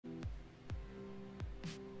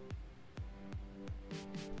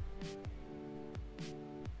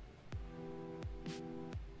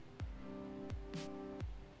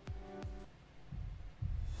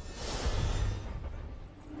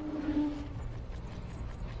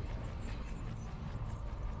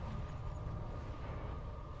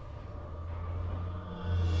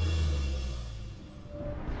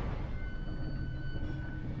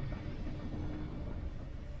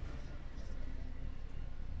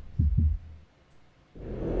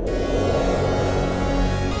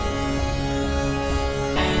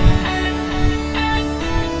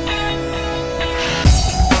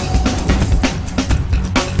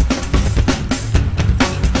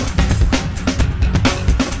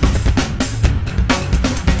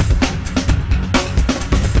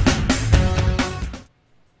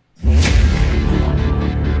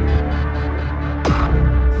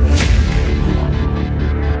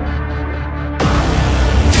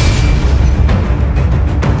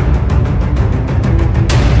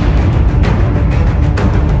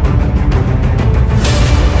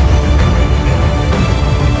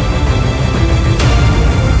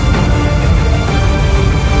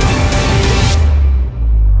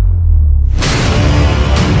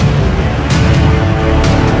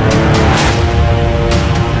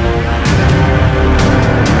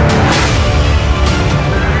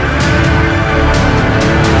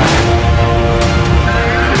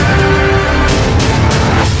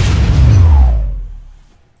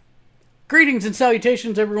Greetings and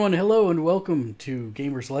salutations, everyone. Hello and welcome to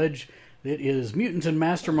Gamer's Ledge. It is Mutants and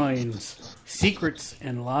Masterminds, Secrets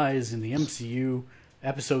and Lies in the MCU,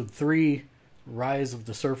 Episode 3, Rise of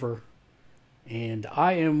the Surfer. And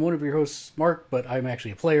I am one of your hosts, Mark, but I'm actually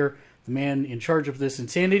a player, the man in charge of this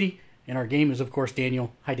insanity. And our game is, of course,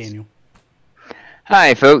 Daniel. Hi, Daniel.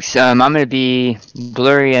 Hi, folks. I'm going to be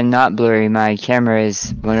blurry and not blurry. My camera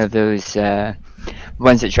is one of those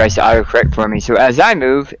ones that tries to autocorrect for me. So as I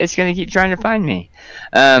move, it's going to keep trying to find me.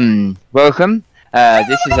 Welcome.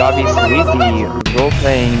 This is obviously the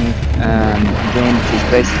role-playing game that takes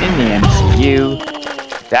place in the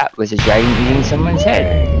MCU. That was a dragon eating someone's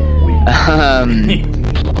head.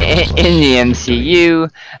 In the MCU,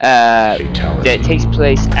 that takes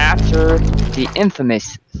place after the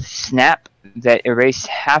infamous snap that erased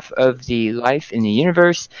half of the life in the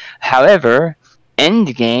universe. However,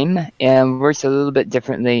 Endgame works a little bit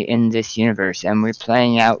differently in this universe, and we're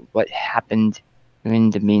playing out what happened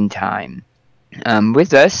in the meantime.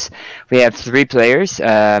 With us, we have 3 players.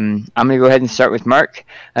 I'm going to go ahead and start with Mark.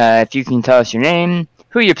 If you can tell us your name,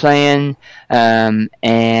 who you're playing,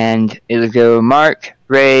 and it'll go Mark,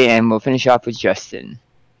 Ray, and we'll finish off with Justin.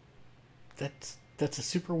 That's a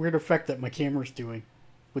super weird effect that my camera's doing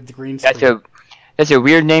with the green screen. That's a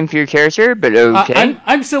weird name for your character, but okay.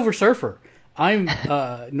 I'm Silver Surfer. I'm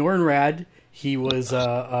Norrin Rad. He was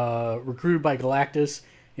recruited by Galactus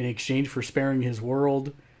in exchange for sparing his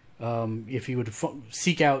world. If he would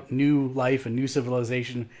seek out new life and new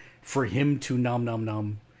civilization for him to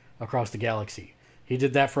nom across the galaxy. He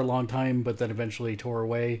did that for a long time, but then eventually tore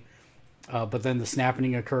away. But then the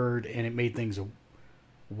snapping occurred, and it made things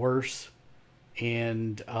worse.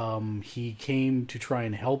 And he came to try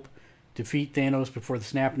and help defeat Thanos before the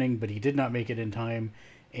snapping, but he did not make it in time.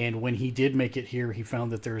 And when he did make it here, he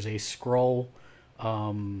found that there's a Skrull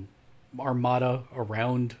armada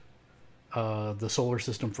around the solar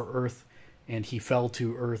system for Earth, and he fell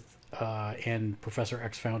to Earth, and Professor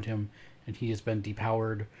X found him, and he has been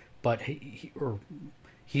depowered, but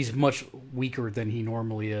he's much weaker than he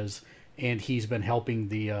normally is, and he's been helping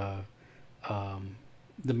the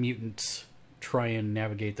mutants try and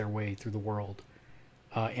navigate their way through the world,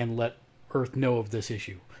 and let Earth know of this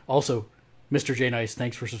issue. Also, Mr. J Nice,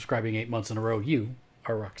 thanks for subscribing 8 months in a row. You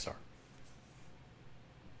are a rock star.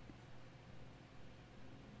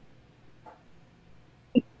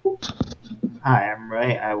 Hi, I'm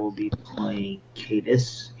Ray. I will be playing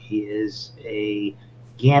Cadus. He is a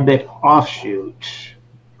Gambit offshoot.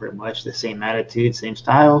 Pretty much the same attitude, same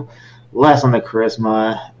style, less on the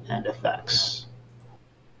charisma and effects.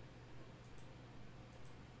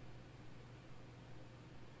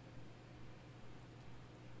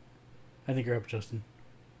 I think you're up, Justin.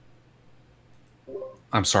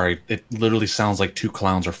 I'm sorry. It literally sounds like 2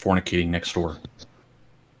 clowns are fornicating next door.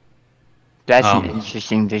 That's an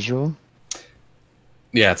interesting visual.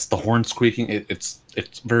 Yeah, it's the horn squeaking. It's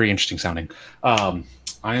very interesting sounding. I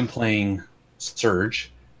am playing Surge,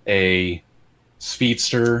 a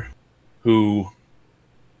speedster who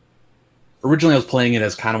originally I was playing it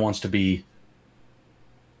as kind of wants to be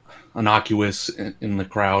innocuous in the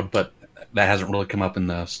crowd, but that hasn't really come up in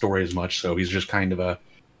the story as much. So he's just kind of a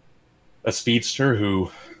speedster who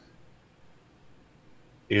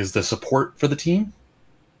is the support for the team.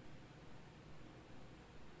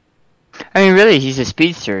 I mean, really, he's a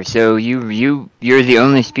speedster, so you're the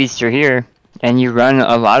only speedster here, and you run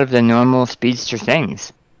a lot of the normal speedster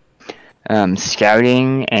things.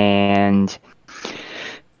 Scouting and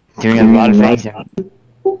doing a lot of things.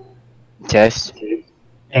 Test.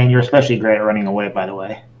 And you're especially great at running away, by the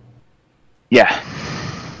way. Yeah.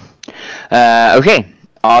 Okay.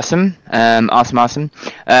 Awesome. Awesome.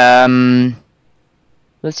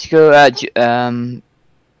 Let's go,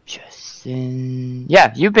 Justin.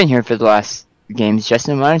 Yeah, you've been here for the last games,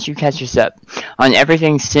 Justin. Why don't you catch us up on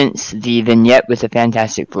everything since the vignette with the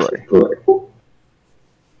Fantastic Four?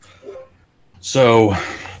 So,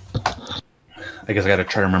 I guess I gotta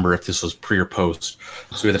try to remember if this was pre or post.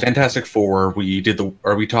 So we had the Fantastic Four.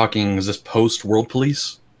 Are we talking, is this post World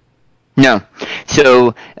Police? No.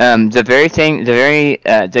 So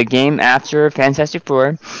the game after Fantastic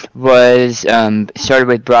Four was started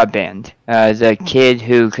with broadband. The kid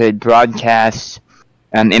who could broadcast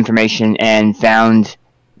information and found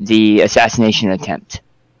the assassination attempt.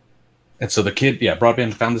 And so the kid,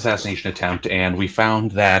 broadband found the assassination attempt, and we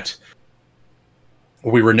found that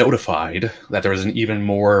we were notified that there was an even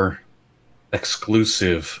more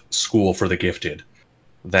exclusive school for the gifted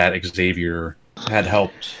that Xavier had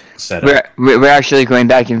helped set up. We're actually going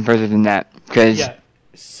back even further than that, because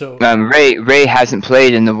Ray hasn't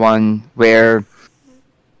played in the one where...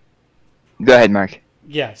 Go ahead, Mark.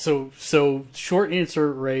 Yeah, so short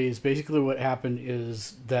answer, Ray, is basically what happened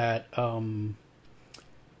is that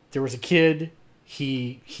there was a kid.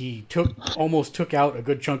 He almost took out a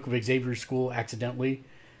good chunk of Xavier's school accidentally.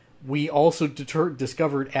 We also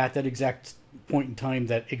discovered at that exact point in time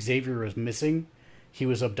that Xavier was missing. He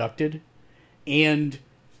was abducted, and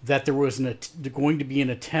that there was going to be an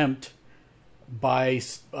attempt by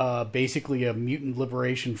basically a mutant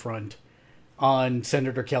liberation front on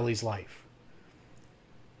Senator Kelly's life.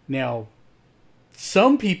 Now,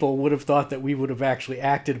 some people would have thought that we would have actually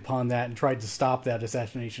acted upon that and tried to stop that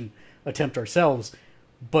assassination attempt ourselves,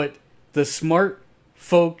 but the smart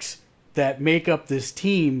folks that make up this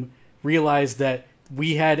team realized that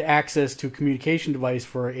we had access to a communication device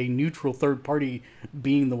for a neutral third party,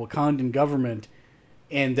 being the Wakandan government,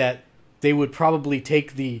 and that they would probably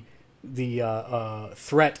take the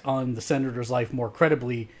threat on the senator's life more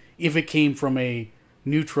credibly if it came from a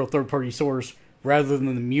neutral third party source rather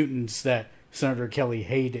than the mutants that Senator Kelly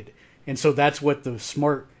hated. And so that's what the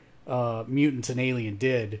smart mutants and Alien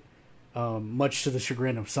did, much to the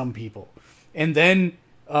chagrin of some people. And then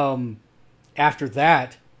after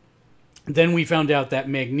that, then we found out that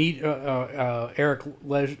Eric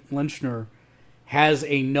Lenchner has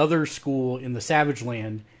another school in the Savage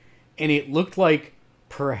Land, and it looked like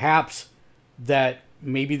perhaps that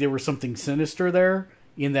maybe there was something sinister there,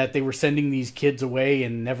 in that they were sending these kids away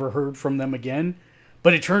and never heard from them again.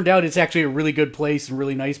 But it turned out it's actually a really good place, a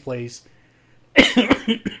really nice place.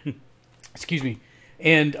 Excuse me.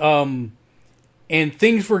 And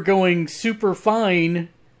things were going super fine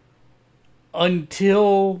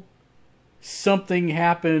until something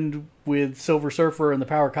happened with Silver Surfer and the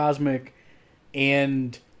Power Cosmic,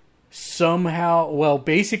 and somehow,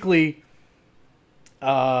 basically, one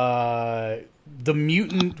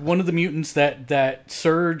of the mutants that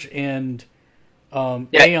Surge and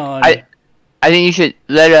Aeon. I think you should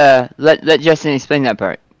let Justin explain that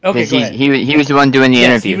part. Okay, go ahead. He was the one doing the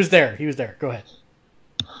interview. He was there. Go ahead.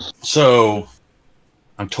 So,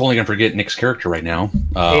 I'm totally gonna forget Nick's character right now.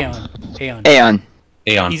 Aeon.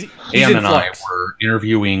 He's Aeon and I were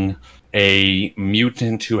interviewing a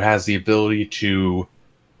mutant who has the ability to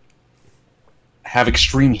have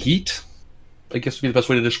extreme heat, I guess would be the best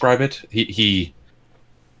way to describe it. He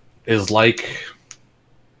is like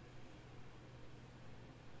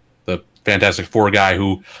the Fantastic Four guy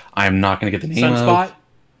who I'm not going to get the name of.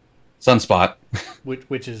 Sunspot.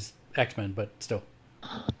 Which is X-Men, but still.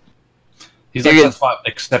 He's like Sunspot,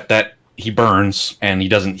 except that he burns and he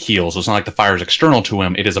doesn't heal, so it's not like the fire is external to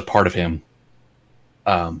him, it is a part of him.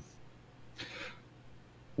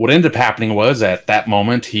 What ended up happening was, at that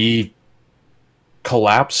moment, he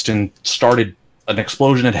collapsed and an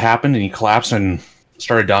explosion had happened, and he collapsed and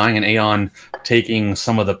started dying, and Aeon, taking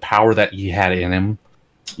some of the power that he had in him,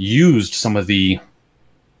 used some of the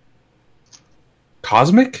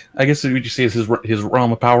cosmic, I guess would you say is his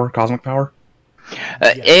realm of power, cosmic power?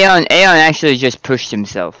 Aeon actually just pushed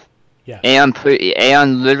himself. Yeah.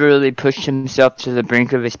 Aeon literally pushed himself to the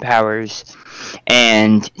brink of his powers,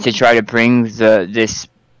 and to try to bring this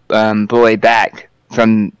boy back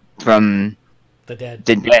from the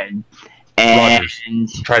dead. And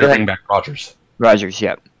Rogers. Try to bring back Rogers. Rogers,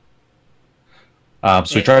 yep. So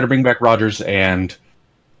he tried to bring back Rogers and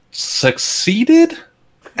succeeded?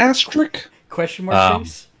 Asterisk? Question mark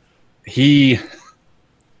face? He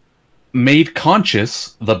made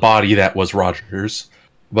conscious the body that was Rogers,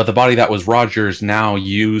 but the body that was Rogers now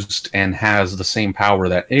used and has the same power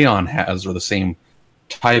that Aeon has, or the same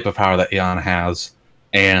type of power that Aeon has,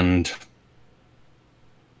 and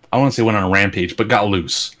I don't want to say went on a rampage, but got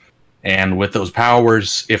loose. And with those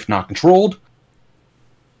powers, if not controlled,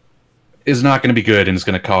 is not going to be good, and it's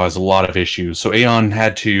going to cause a lot of issues. So Aeon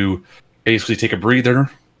had to basically take a breather.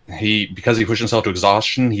 Because he pushed himself to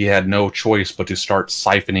exhaustion, he had no choice but to start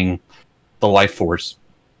siphoning the life force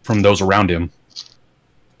from those around him.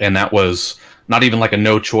 And that was not even like a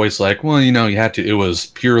no choice, like, well, you had to. It was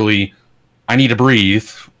purely, I need to breathe,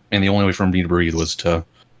 and the only way for him to breathe was to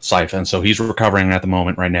siphon. So he's recovering at the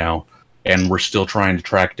moment right now, and we're still trying to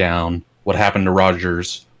track down what happened to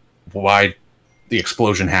Rogers, why the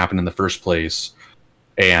explosion happened in the first place,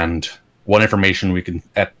 and what information we can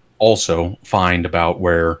also find about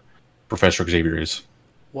where Professor Xavier is.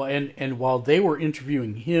 Well, and while they were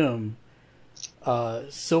interviewing him,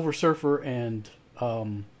 Silver Surfer and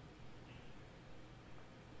who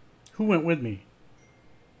went with me?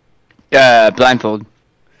 Blindfold.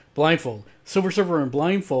 Silver Surfer and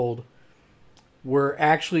Blindfold were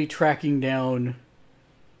actually tracking down.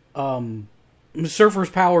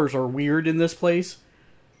 Surfer's powers are weird in this place,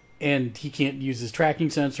 and he can't use his tracking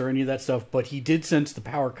sense or any of that stuff, but he did sense the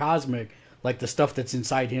power cosmic like the stuff that's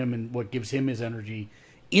inside him and what gives him his energy,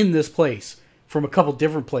 in this place from a couple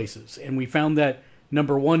different places. And we found that,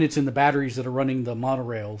 number one, it's in the batteries that are running the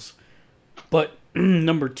monorails. But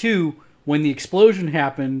number two, when the explosion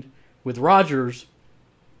happened with Rogers,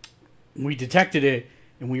 we detected it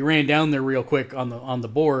and we ran down there real quick on the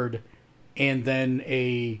board, and then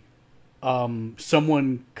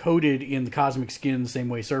someone coated in the cosmic skin the same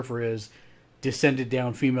way Surfer is descended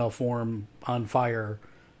down female form on fire.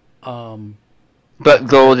 But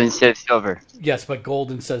gold instead of silver. Yes, but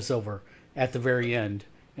gold instead of silver at the very end,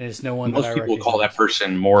 and it's no one. Most people call that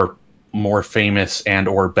person more famous and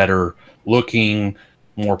or better looking,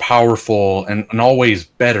 more powerful, and always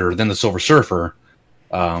better than the Silver Surfer.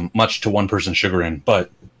 Much to one person's chagrin,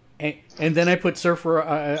 but and then I put Surfer.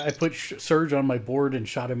 I put Surge on my board and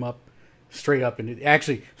shot him up straight up. And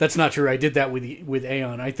actually, that's not true. I did that with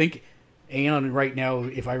Aeon. I think Aeon right now,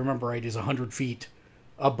 if I remember right, is 100 feet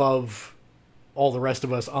above all the rest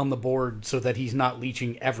of us on the board, so that he's not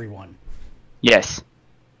leeching everyone. Yes,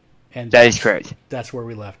 and that is correct. That's where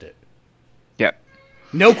we left it. Yep.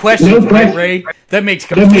 No questions, right, Ray? That makes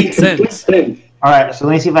complete sense. All right, so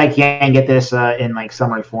let me see if I can get this in like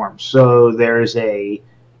summary form. So there's a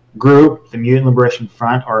group, the Mutant Liberation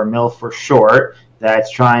Front, or MIL for short, that's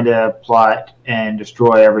trying to plot and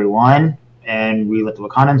destroy everyone, and we let the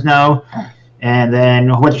Wakandans know. And then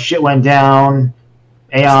a whole bunch of shit went down.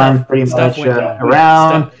 Aeon pretty much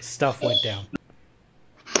around. Stuff went down.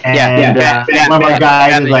 And one of our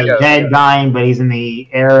guys is like dead, dying, but he's in the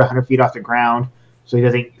air 100 feet off the ground, so he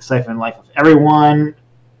doesn't siphon life of everyone.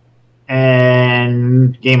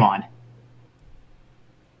 And game on.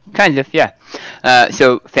 Kind of, yeah.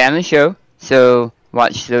 So family show. So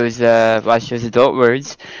watch those adult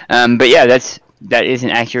words. But yeah, that is an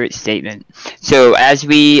accurate statement. So as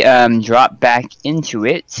we drop back into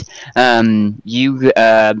it, you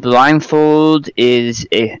blindfold is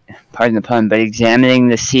pardon the pun, but examining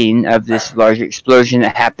the scene of this large explosion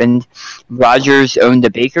that happened. Rogers owned a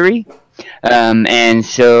bakery. And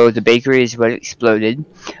so the bakery is what exploded.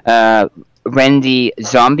 When the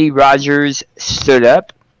zombie Rogers stood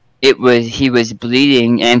up, he was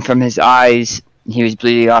bleeding, and from his eyes, he was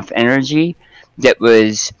bleeding off energy that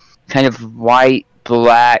was kind of white,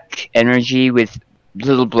 black energy with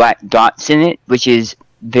little black dots in it, which is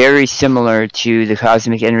very similar to the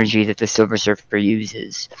cosmic energy that the Silver Surfer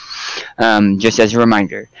uses. Just as a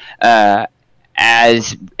reminder.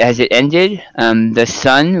 As it ended, the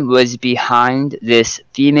sun was behind this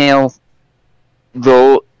female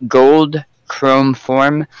gold chrome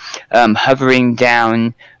form, hovering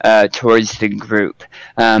down towards the group.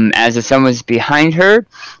 As the sun was behind her,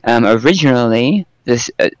 originally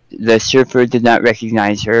the Surfer did not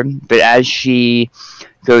recognize her, but as she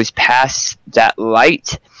goes past that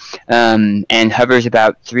light and hovers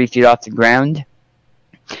about 3 feet off the ground,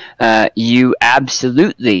 you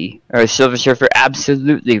absolutely, or Silver Surfer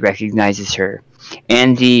absolutely recognizes her,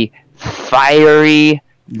 and the fiery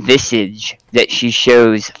visage that she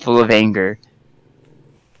shows, full of anger,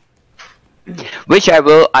 which I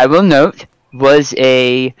will note was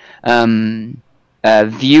a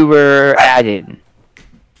viewer added.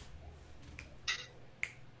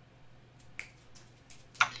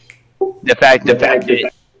 The fact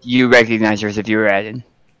that you recognize her as a viewer added.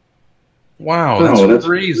 Wow, that's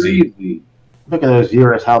crazy. Look at those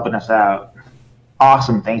viewers helping us out.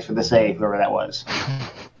 Awesome. Thanks for the save, whoever that was.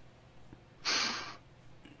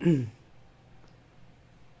 Who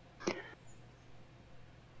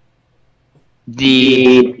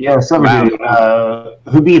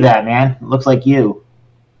be that, man? Looks like you,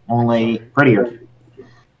 only prettier.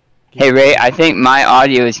 Hey Ray, I think my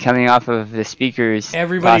audio is coming off of the speakers.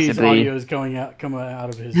 Everybody's audio is coming out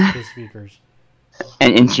of his speakers.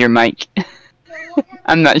 And into your mic.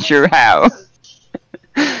 I'm not sure how.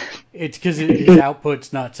 It's because his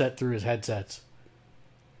output's not set through his headsets.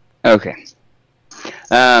 Okay.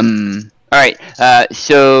 Alright,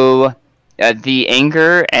 so the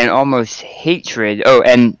anger and almost hatred... Oh,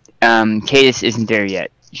 and Cadus isn't there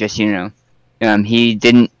yet, just so you know. He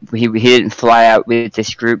didn't fly out with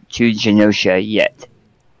this group to Genosha yet.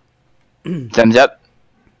 Thumbs up?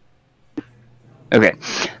 Okay.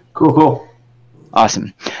 Cool.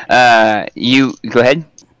 Awesome. You go ahead.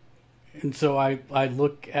 And so I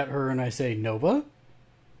look at her and I say, Nova?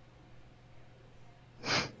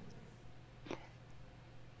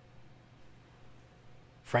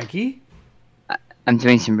 Frankie? I'm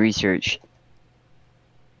doing some research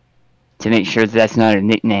to make sure that's not a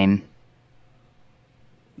nickname.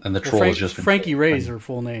 And the troll has just been... Frankie Ray's her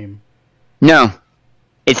full name. No,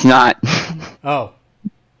 it's not. Oh.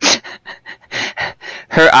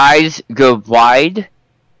 Her eyes go wide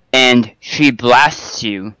and she blasts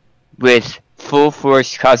you with full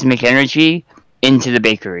force cosmic energy into the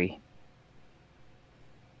bakery.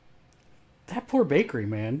 That poor bakery,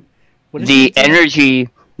 man. What is The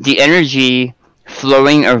energy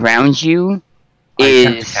flowing around you I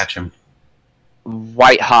attempt to is catch him.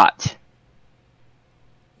 white hot.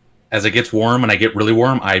 As it gets warm and I get really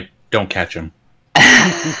warm, I don't catch him.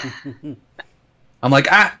 I'm like,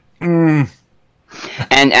 And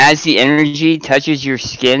as the energy touches your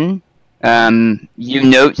skin, you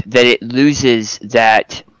note that it loses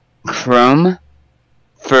that chrome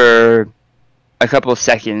for a couple of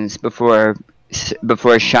seconds before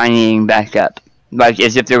shining back up, like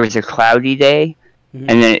as if there was a cloudy day,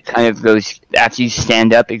 and then it kind of goes, after you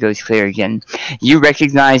stand up, it goes clear again. You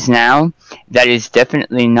recognize now that is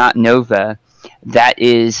definitely not Nova. That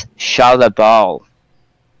is Shalabal,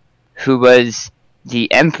 who was the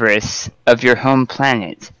Empress of your home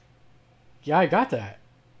planet. Yeah, I got that.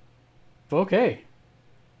 Okay.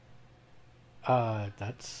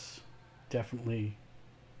 That's definitely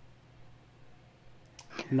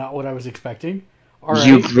not what I was expecting. All right.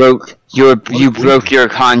 You broke your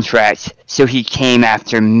contract, so he came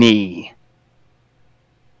after me.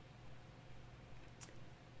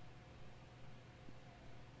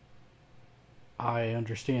 I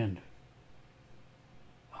understand.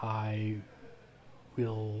 I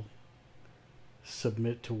will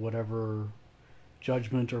submit to whatever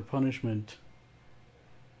judgment or punishment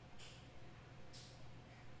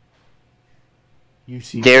you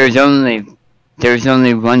see. There's only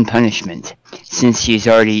one punishment, since he's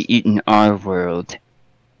already eaten our world,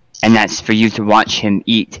 and that's for you to watch him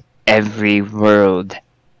eat every world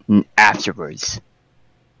afterwards.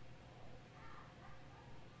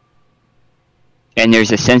 And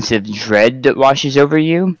there's a sense of dread that washes over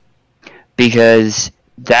you, because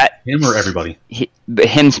that... him or everybody?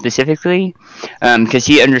 Him specifically, because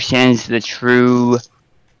he understands the true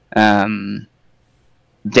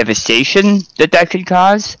devastation that could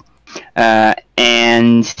cause,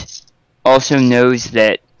 and also knows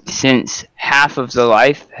that since half of the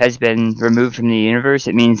life has been removed from the universe,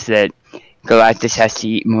 it means that Galactus has to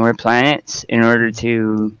eat more planets in order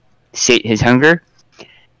to sate his hunger.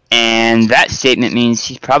 And that statement means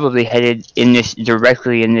he's probably headed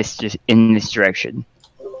directly in this direction.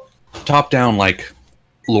 Top down, like,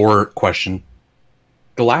 lore question.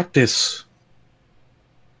 Galactus,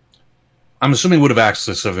 I'm assuming would have asked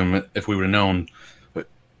this of him if we would have known, but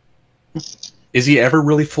is he ever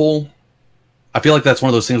really full? I feel like that's one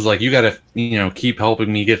of those things, like, you gotta, keep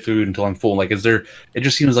helping me get food until I'm full. Like, it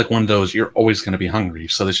just seems like one of those, you're always gonna be hungry,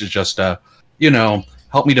 so this is just,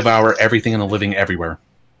 help me devour everything in the living everywhere.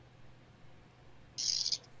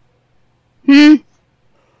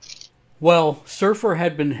 Well, Surfer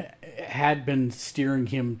had been steering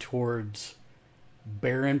him towards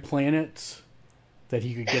barren planets that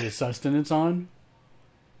he could get his sustenance on,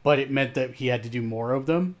 but it meant that he had to do more of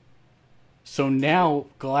them. So now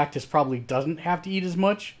Galactus probably doesn't have to eat as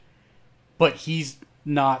much, but he's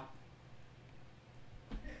not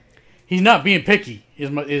being picky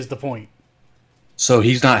is the point. So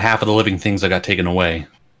he's not half of the living things that got taken away.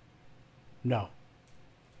 No.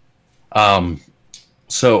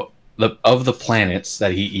 So of the planets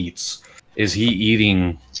that he eats, is he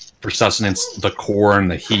eating for sustenance the corn,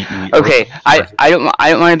 the heat? Okay, I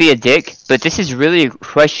don't want to be a dick, but this is really a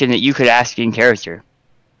question that you could ask in character.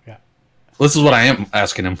 Yeah. This is what I am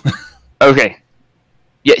asking him. Okay.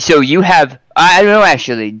 Yeah. So you have. I don't know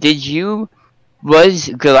actually. Was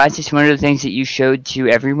Galactus one of the things that you showed to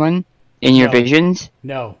everyone in your visions?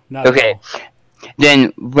 No. Not okay. At all.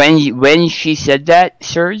 Then when she said that,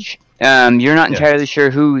 Serge, you're not entirely sure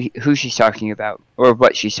who she's talking about or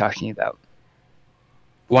what she's talking about.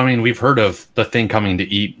 Well, I mean, we've heard of the thing coming to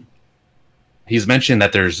eat. He's mentioned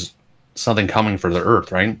that there's something coming for the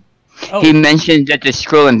Earth, right? Oh. He mentioned that the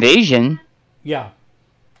Skrull invasion. Yeah.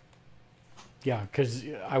 Yeah, because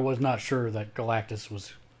I was not sure that Galactus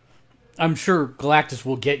was... I'm sure Galactus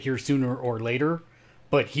will get here sooner or later,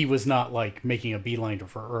 but he was not, like, making a beeline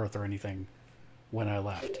for Earth or anything when I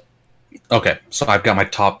left. Okay, so I've got my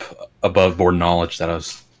top above board knowledge that I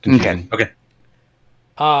was confusing. Okay.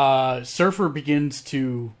 Surfer begins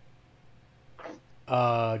to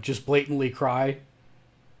just blatantly cry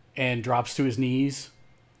and drops to his knees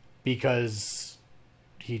because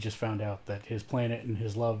he just found out that his planet and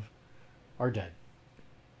his love are dead.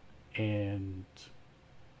 And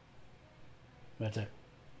that's it.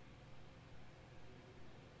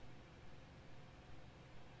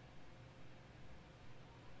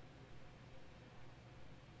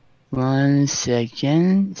 One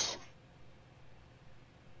second.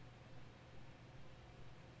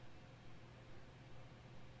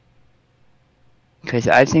 Because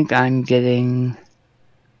I think I'm getting...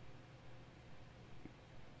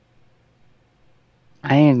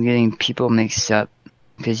 I am getting people mixed up.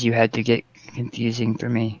 Because you had to get confusing for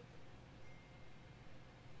me.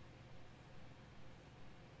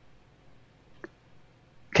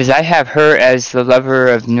 Because I have her as the lover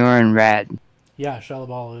of Norin Rad. Yeah,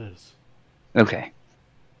 Shalabal is. Okay.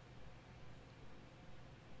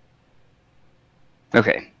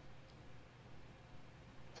 Okay.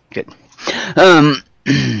 Good.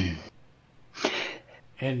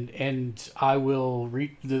 And I will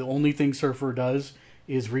the only thing Surfer does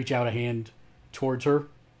is reach out a hand towards her.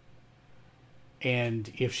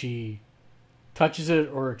 And if she touches it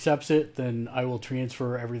or accepts it, then I will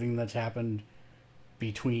transfer everything that's happened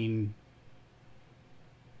between,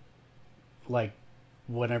 like,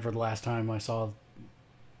 whenever the last time I saw...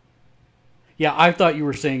 Yeah, I thought you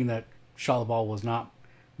were saying that Shalabal was not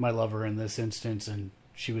my lover in this instance, and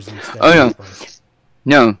she was instead... Oh, no.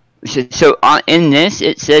 No. So in this,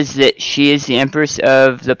 it says that she is the Empress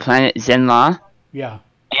of the planet Zenla. Yeah.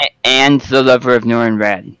 And the lover of Norin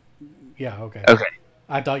Rad. Yeah, okay. Okay.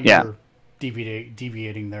 I thought you were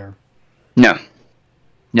deviating there. No.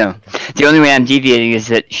 No. The only way I'm deviating is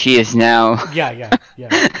that she is now... Yeah.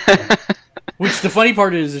 Which the funny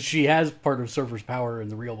part is that she has part of Surfer's power in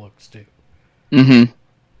the real books, too. Mm-hmm.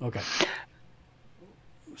 Okay.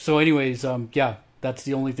 So anyways, yeah, that's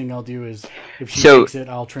the only thing I'll do is if she takes it,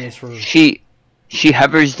 I'll transfer... She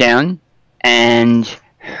hovers down, and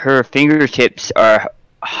her fingertips are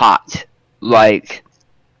hot, like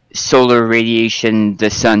solar radiation, the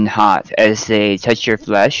sun hot, as they touch your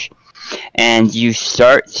flesh. And you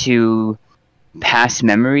start to pass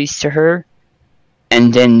memories to her,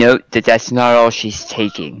 and then note that that's not all she's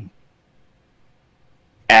taking.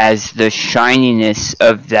 As the shininess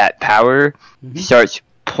of that power starts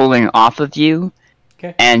pulling off of you,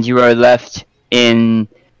 and you are left in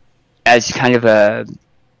as kind of a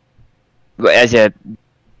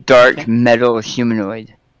dark metal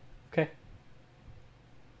humanoid. Okay.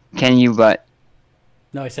 Can you what?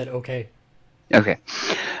 No, I said okay. Okay.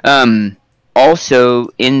 Also,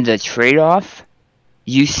 in the trade-off,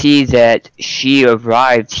 you see that she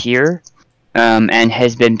arrived here, and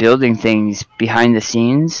has been building things behind the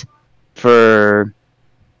scenes for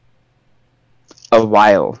a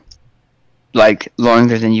while. Like,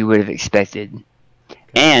 longer than you would have expected.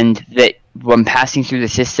 And that when passing through the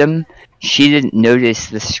system, she didn't notice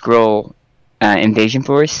the Skrull invasion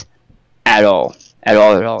force at all.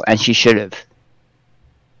 And she should have.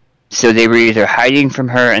 So they were either hiding from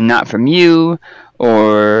her and not from you,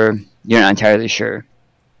 or you're not entirely sure.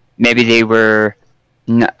 Maybe they were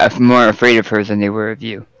more afraid of her than they were of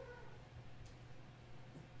you.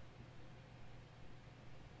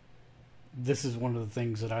 This is one of the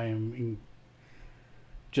things that I am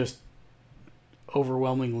just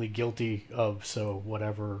overwhelmingly guilty of. So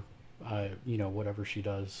whatever, whatever she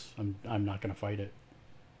does, I'm not going to fight it.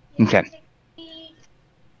 Okay.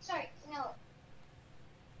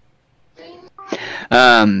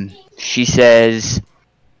 She says,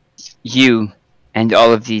 you and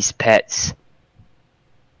all of these pets,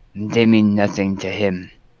 they mean nothing to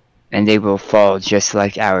him, and they will fall just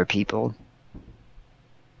like our people.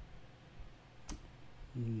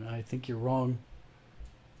 I think you're wrong,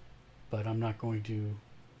 but I'm not going to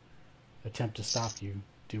attempt to stop you.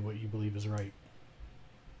 Do what you believe is right.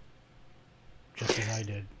 Just as I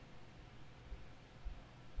did.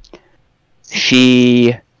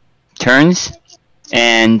 She turns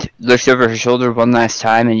and looks over her shoulder one last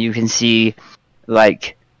time, and you can see,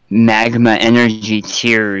 like, magma energy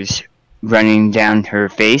tears running down her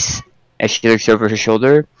face as she looks over her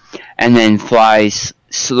shoulder, and then flies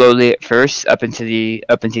slowly at first up into the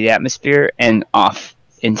atmosphere and off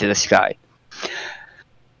into the sky.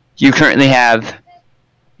 You currently have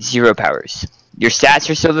 0 powers. Your stats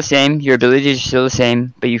are still the same, your abilities are still the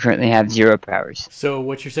same, but you currently have 0 powers. So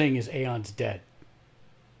what you're saying is Aeon's dead.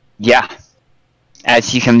 Yeah. As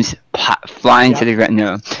he comes flying to the ground.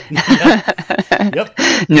 No. Yep.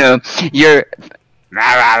 No. You're...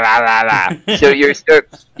 So your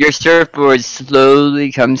surfboard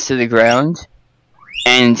slowly comes to the ground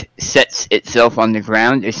and sets itself on the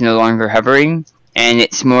ground. It's no longer hovering, and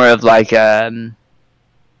it's more of like that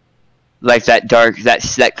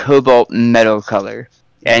cobalt metal color,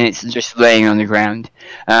 and it's just laying on the ground.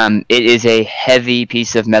 It is a heavy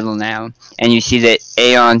piece of metal now, and you see that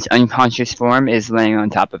Aeon's unconscious form is laying on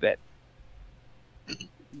top of it.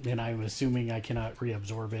 And I'm assuming I cannot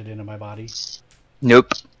reabsorb it into my body?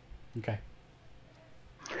 Nope. Okay.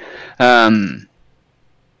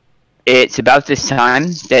 It's about this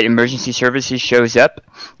time that emergency services shows up.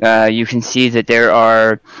 You can see that there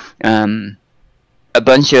are a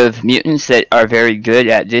bunch of mutants that are very good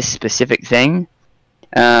at this specific thing,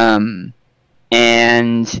 and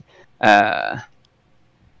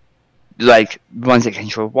like ones that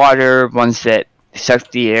control water, ones that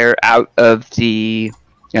suck the air out of the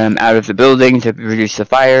building to reduce the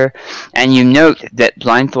fire, and you note that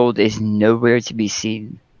Blindfold is nowhere to be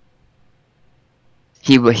seen.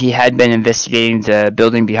 He had been investigating the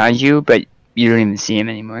building behind you, but you don't even see him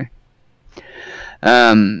anymore.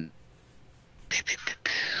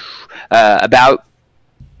 About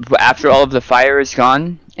after all of the fire is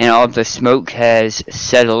gone and all of the smoke has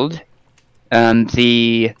settled,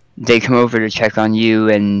 they come over to check on you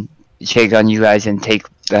and check on you guys and take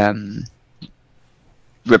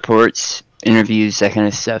reports, interviews, that kind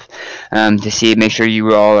of stuff, to make sure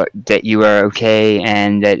that you are okay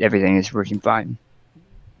and that everything is working fine.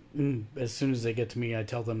 As soon as they get to me, I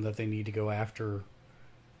tell them that they need to go after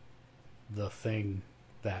the thing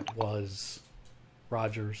that was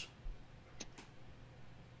Rogers.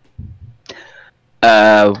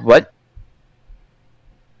 What?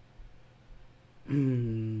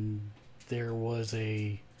 There was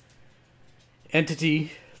a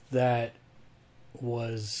entity that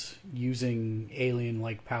was using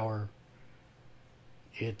alien-like power.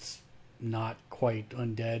 It's not quite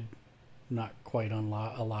undead, not quite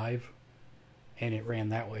alive, and it ran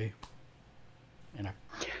that way. And I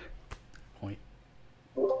point.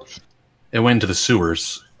 It went to the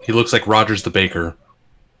sewers. He looks like Rogers the Baker.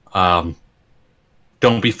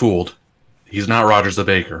 Don't be fooled. He's not Rogers the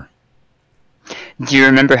Baker. Do you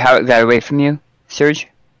remember how it got away from you, Serge?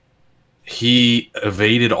 He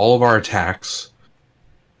evaded all of our attacks,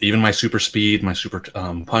 even my super speed, my super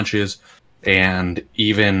punches, and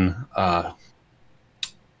even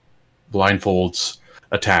Blindfold's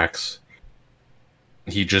attacks.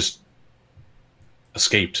 He just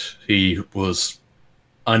escaped. He was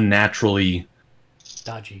unnaturally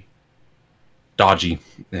dodgy,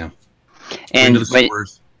 yeah. And into the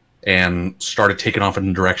sewers and started taking off in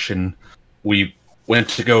a direction. We went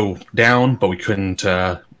to go down, but we couldn't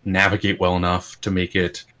navigate well enough to make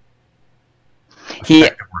it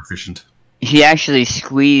effective or efficient. He actually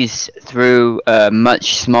squeezed through a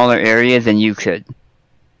much smaller area than you could.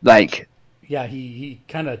 Like, yeah, he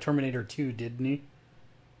kind of Terminator 2, didn't he?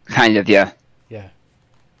 Kind of, yeah. Yeah.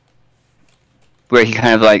 Where he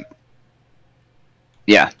kind of like,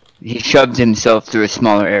 yeah, he shoved himself through a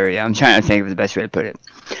smaller area. I'm trying to think of the best way to put it.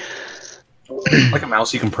 Like a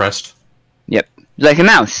mouse he compressed. Yep, like a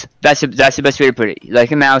mouse. That's the best way to put it.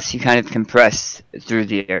 Like a mouse, he kind of compressed through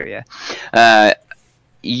the area.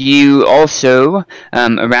 You also,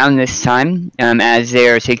 around this time, as they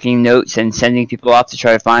are taking notes and sending people off to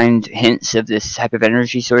try to find hints of this type of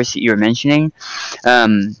energy source that you were mentioning,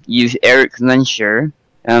 Eric Lyncher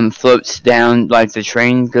floats down, like the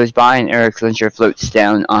train goes by, and Eric Lyncher floats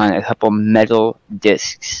down on a couple metal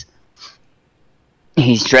discs.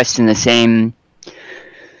 He's dressed in the same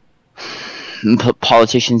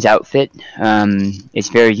politician's outfit. It's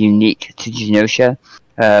very unique to Genosha.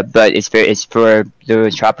 But it's for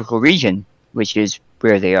the tropical region, which is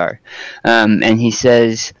where they are. And he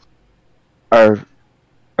says, "Are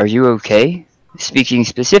you okay?" Speaking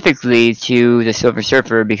specifically to the Silver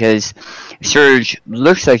Surfer, because Serge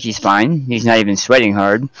looks like he's fine. He's not even sweating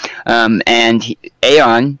hard. And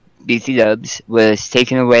Aeon, BC Dubs, was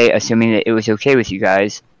taken away, assuming that it was okay with you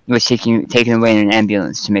guys, was taken away in an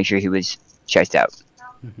ambulance to make sure he was checked out.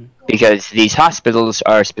 Mm-hmm. Because these hospitals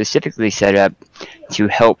are specifically set up to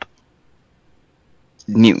help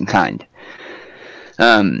mutant kind.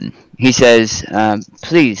 He says,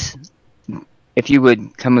 please, if you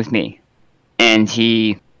would come with me. And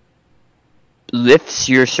he lifts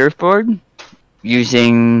your surfboard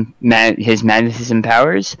using his magnetism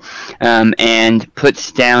powers, and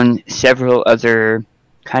puts down several other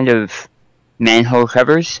kind of manhole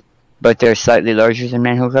covers, but they're slightly larger than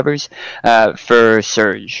manhole covers, for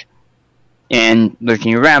Surge. And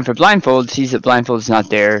looking around for Blindfold, sees that Blindfold's not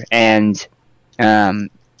there, and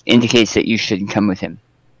indicates that you should come with him.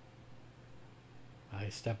 I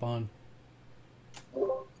step on.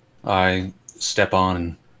 I step on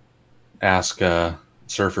and ask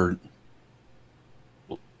Surfer,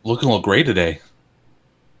 looking a little gray today.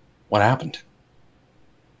 What happened?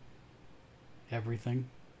 Everything.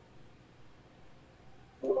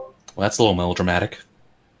 Well, that's a little melodramatic.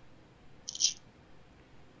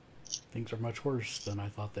 Things are much worse than I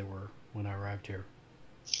thought they were when I arrived here.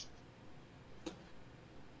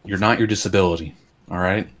 You're not your disability, all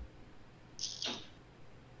right?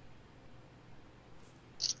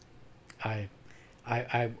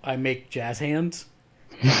 I make jazz hands,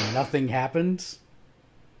 and nothing happens.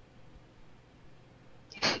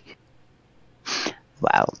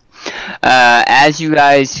 Wow. As you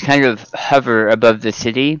guys kind of hover above the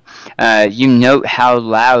city, you note how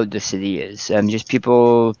loud the city is. Just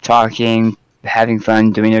people talking, having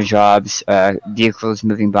fun, doing their jobs, vehicles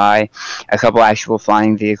moving by, a couple actual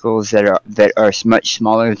flying vehicles that are much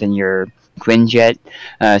smaller than your Quinjet,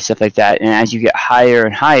 stuff like that. And as you get higher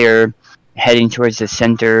and higher, heading towards the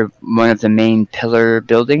center, one of the main pillar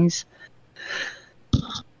buildings,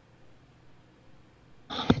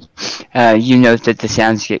 you note that the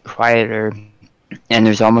sounds get quieter, and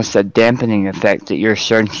there's almost a dampening effect that you're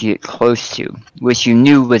starting to get close to, which you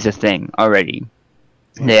knew was a thing already.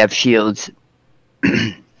 They have shields.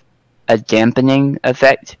 A dampening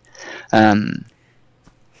effect.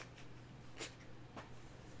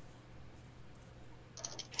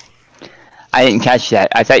 I didn't catch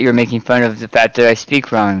that. I thought you were making fun of the fact that I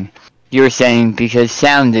speak wrong. You were saying because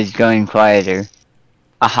sound is going quieter.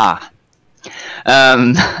 Aha.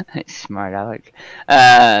 Smart Alec.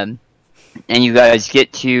 And you guys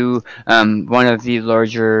get to one of the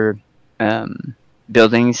larger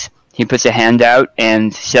buildings. He puts a hand out,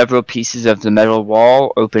 and several pieces of the metal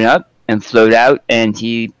wall open up and float out, and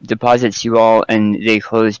he deposits you all, and they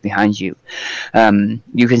close behind you.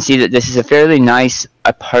 You can see that this is a fairly nice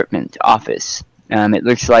apartment office. It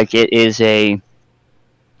looks like it is an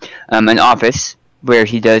office where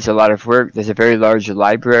he does a lot of work. There's a very large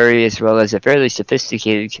library as well as a fairly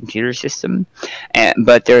sophisticated computer system.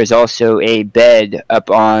 But there is also a bed up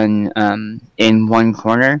on in one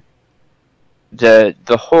corner. The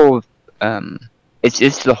whole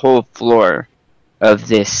it's the whole floor of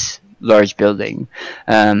this large building,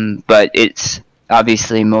 but it's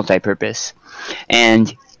obviously multi-purpose,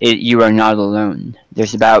 and you are not alone.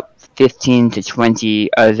 There's about 15 to 20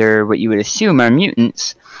 other what you would assume are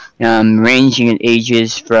mutants, ranging in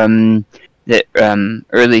ages from the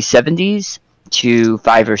early 70s to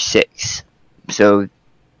 5 or 6, so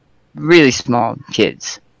really small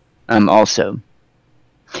kids also.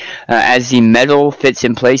 As the metal fits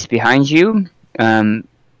in place behind you,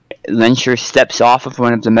 Lensher steps off of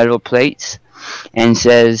one of the metal plates and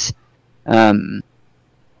says, I'm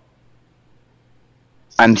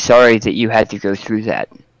sorry that you had to go through that.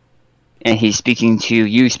 And he's speaking to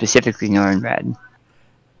you specifically, Nornrad.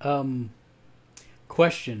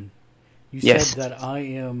 Question. You Yes. said that I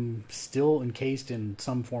am still encased in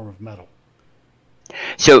some form of metal.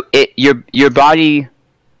 So your body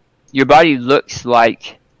looks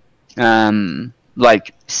like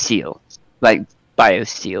steel, like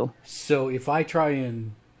biosteel. So if I try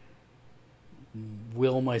and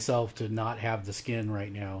will myself to not have the skin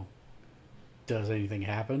right now, does anything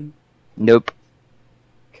happen? Nope.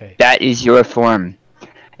 Okay. That is your form.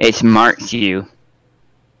 It's marked to you.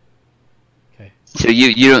 Okay. So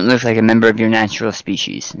you don't look like a member of your natural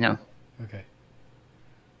species, no. Okay.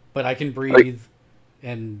 But I can breathe,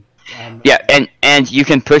 and yeah, and you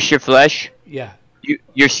can push your flesh. yeah.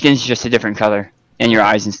 Your skin's just a different color, and your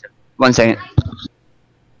eyes and stuff. 1 second.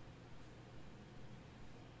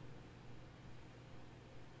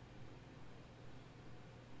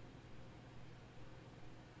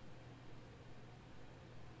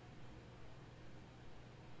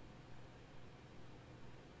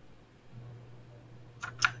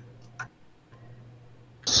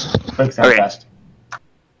 Quick sound Okay. test.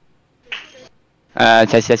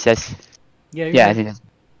 Test. Yeah. Yeah, I think that's...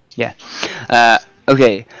 Yeah.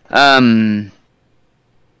 Okay.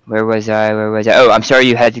 Where was I? Oh, I'm sorry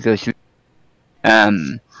you had to go through.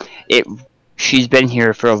 She's been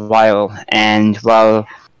here for a while, and while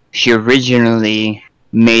she originally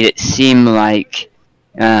made it seem like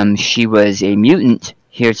she was a mutant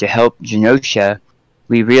here to help Genosha,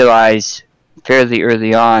 we realized fairly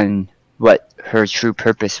early on what her true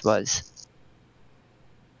purpose was.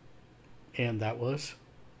 And that was?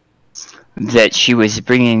 That she was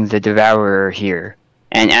bringing the Devourer here.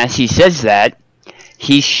 And as he says that,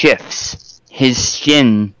 he shifts. His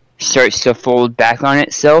skin starts to fold back on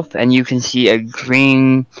itself, and you can see a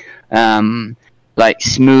green, like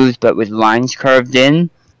smooth but with lines carved in,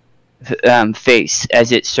 face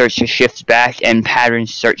as it starts to shift back, and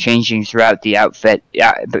patterns start changing throughout the outfit,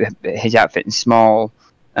 his outfit in small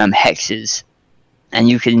hexes. And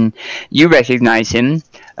you recognize him,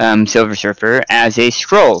 Silver Surfer, as a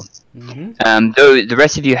Skrull. Mm-hmm. Though the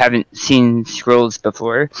rest of you haven't seen Skrulls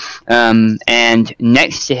before, and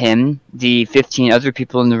next to him, the 15 other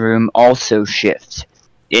people in the room also shift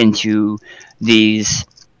into these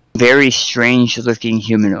very strange-looking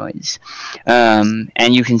humanoids. And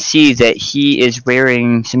you can see that he is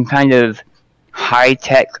wearing some kind of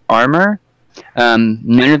high-tech armor.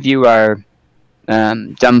 None of you are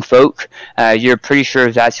dumb folk. You're pretty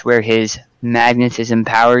sure that's where his magnetism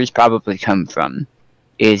powers probably come from.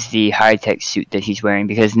 is the high-tech suit that he's wearing,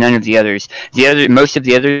 because none of the others, most of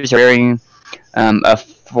the others are wearing a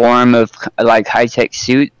form of like high-tech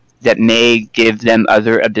suit that may give them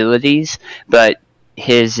other abilities, but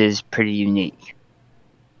his is pretty unique.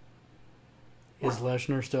 Is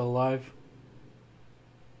Leshner still alive?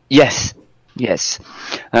 Yes. This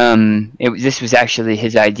was actually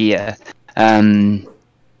his idea.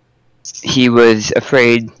 He was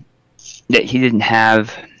afraid that he didn't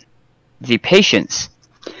have the patience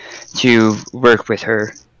to work with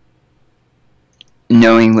her,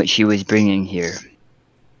 knowing what she was bringing here.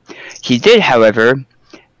 He did, however,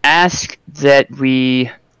 ask that we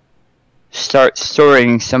start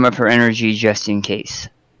storing some of her energy just in case.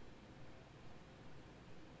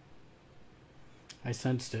 I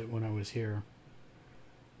sensed it when I was here.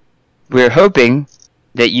 We're hoping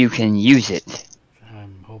that you can use it.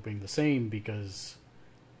 I'm hoping the same, because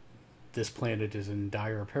this planet is in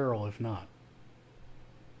dire peril if not.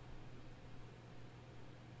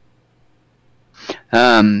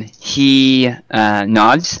 He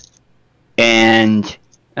nods, and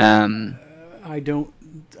I don't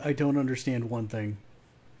understand one thing.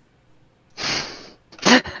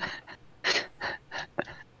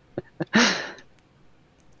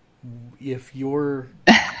 If you're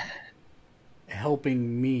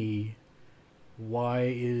helping me,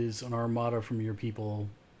 why is an armada from your people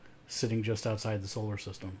sitting just outside the solar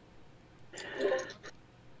system?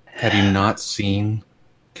 Have you not seen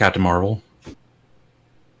Captain Marvel?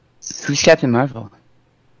 Who's Captain Marvel?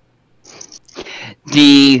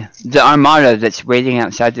 The armada that's waiting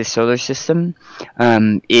outside the solar system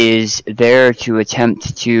is there to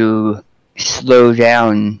attempt to slow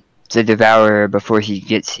down the Devourer before he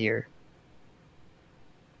gets here.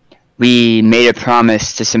 We made a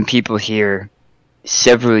promise to some people here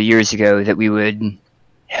several years ago that we would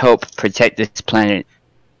help protect this planet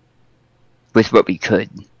with what we could.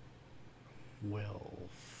 Well,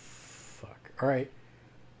 fuck. Alright.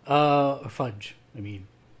 Fudge. I mean.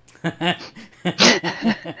 Hi,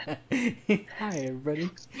 everybody.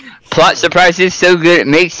 Plot surprise is so good it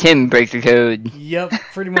makes him break the code. Yep,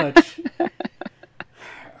 pretty much.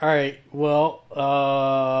 Alright, well,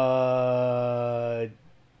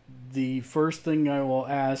 the first thing I will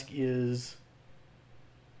ask is,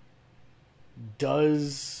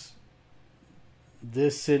 does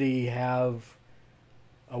this city have...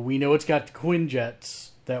 we know it's got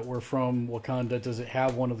Quinjets that were from Wakanda. Does it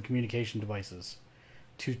have one of the communication devices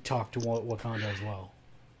to talk to Wakanda as well?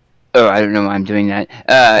 Oh, I don't know why I'm doing that.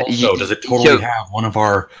 Also, does it totally have one of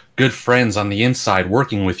our good friends on the inside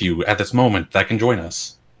working with you at this moment that can join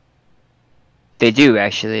us? They do,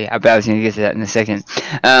 actually. I was going to get to that in a second.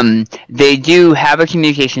 They do have a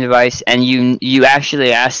communication device, and you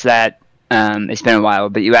actually asked that. It's been a while,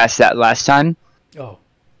 but you asked that last time. Oh.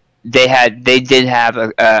 They did have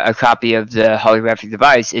a copy of the holographic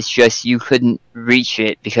device. It's just you couldn't reach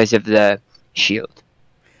it because of the shield.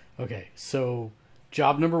 Okay, so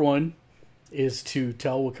job number 1 is to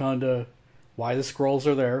tell Wakanda why the Skrulls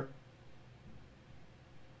are there.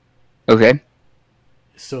 Okay.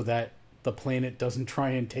 So that the planet doesn't try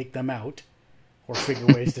and take them out, or figure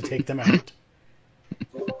ways to take them out.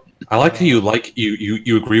 I like how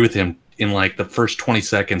you agree with him in like the first 20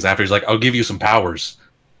 seconds after he's like, I'll give you some powers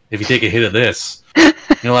if you take a hit of this.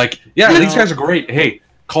 You're like, yeah, these guys are great. Hey,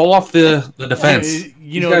 call off the defense.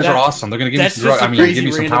 These guys are awesome. They're gonna give me some give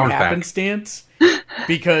me some powers back. Happenstance,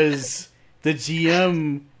 because the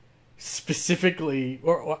GM specifically,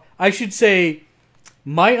 or I should say,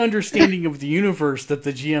 my understanding of the universe that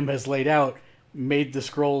the GM has laid out made the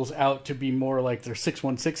Skrulls out to be more like their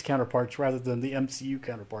 616 counterparts rather than the MCU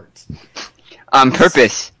counterparts. On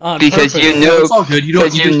purpose. Because you know... It's all good. You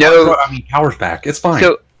know... I mean, powers back. It's fine.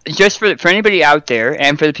 So, just for anybody out there,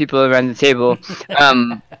 and for the people around the table,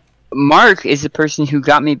 Mark is the person who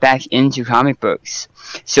got me back into comic books.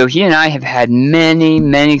 So he and I have had many,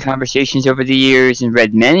 many conversations over the years and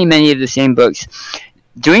read many, many of the same books.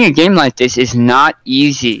 Doing a game like this is not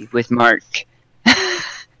easy with Mark.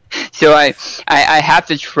 So I have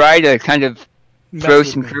to try to kind of throw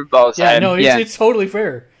some curveballs at him. It's totally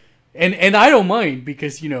fair. And I don't mind,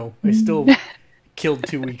 because, I still killed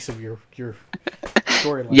 2 weeks of your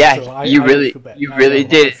storyline. Yeah, so you really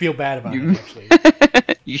did. I feel bad about it, actually.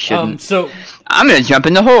 You shouldn't. So I'm going to jump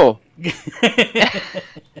in the hole.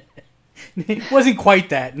 It wasn't quite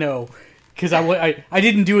that, no. Because I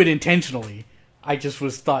didn't do it intentionally. I just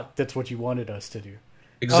thought that's what you wanted us to do.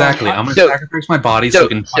 Exactly. I'm going to sacrifice my body so we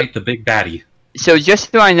can fight the big baddie. So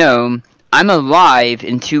just so I know, I'm alive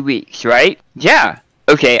in 2 weeks, right? Yeah.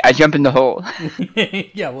 Okay, I jump in the hole.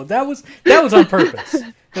 Yeah, well, that was on purpose.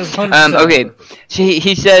 That was 100% Okay, on purpose. so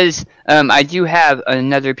he says, I do have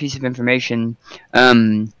another piece of information.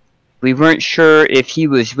 We weren't sure if he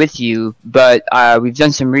was with you, but we've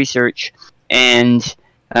done some research, and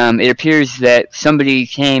it appears that somebody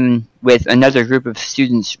came with another group of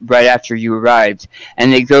students right after you arrived,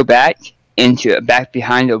 and they go back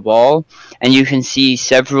behind a wall, and you can see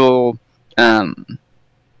several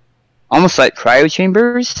almost like cryo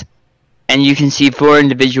chambers, and you can see 4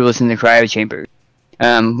 individuals in the cryo chamber.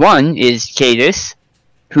 One is Cadus,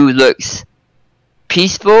 who looks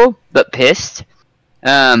peaceful but pissed.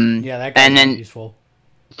 Yeah, that guy's and then useful.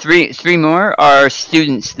 three more are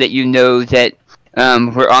students that you know that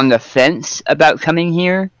were on the fence about coming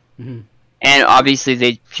here, Mm-hmm. and obviously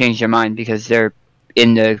they changed their mind because they're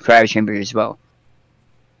in the cryo chamber as well.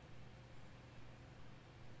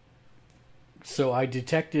 So I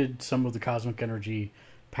detected some of the cosmic energy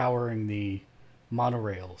powering the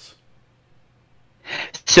monorails.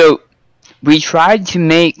 So we tried to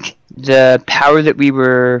make the power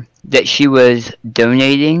that she was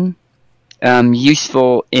donating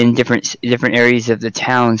useful in different areas of the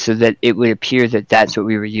town, so that it would appear that that's what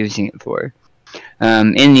we were using it for.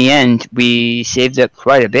 In the end, we saved up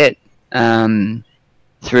quite a bit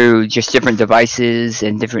through just different devices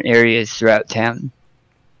and different areas throughout town,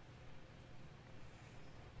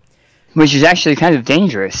 which is actually kind of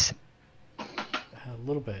dangerous. A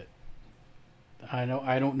little bit. I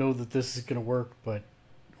don't know that this is going to work, but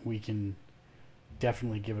we can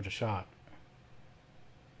definitely give it a shot.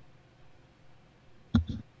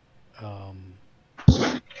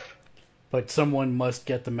 But someone must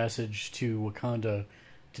get the message to Wakanda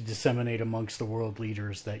to disseminate amongst the world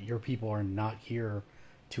leaders that your people are not here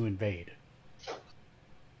to invade.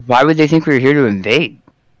 Why would they think we were here to invade?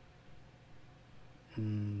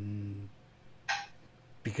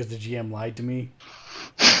 Because the GM lied to me.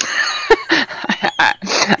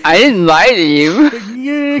 I didn't lie to you.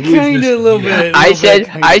 Yeah, kind of a little bit.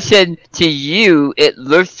 I said to you, it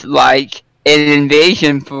looked like an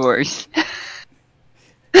invasion force.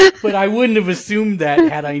 But I wouldn't have assumed that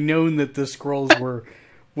had I known that the Skrulls were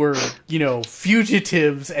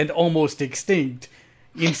fugitives and almost extinct,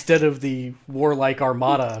 instead of the warlike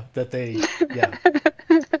armada that they. Yeah,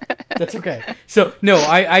 that's okay. So no,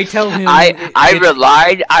 I tell him.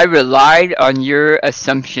 I relied on your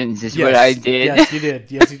assumptions. Is what I did. Yes, you did.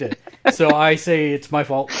 Yes, you did. So I say it's my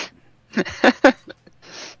fault.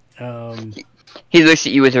 He looks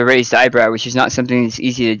at you with a raised eyebrow, which is not something that's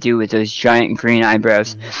easy to do with those giant green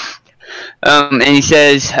eyebrows. And he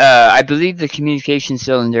says, I believe the communication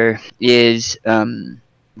cylinder is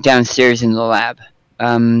downstairs in the lab.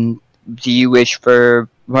 Do you wish for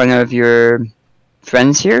one of your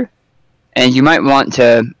friends here? And you might want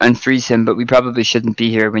to unfreeze him, but we probably shouldn't be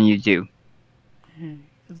here when you do.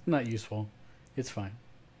 It's not useful. It's fine.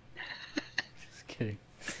 Just kidding.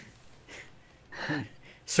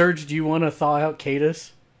 Serge, do you want to thaw out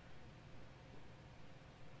Cadus?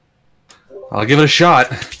 I'll give it a shot.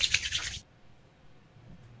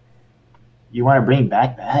 You want to bring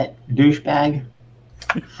back that douchebag?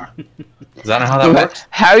 Is that not how that works?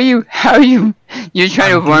 How are you? You're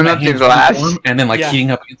trying to warm up the glass, and then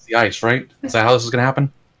heating up against the ice, right? Is that how this is gonna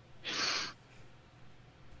happen?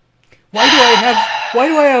 Why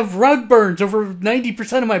do I have rug burns over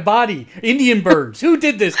 90% of my body? Indian burns. Who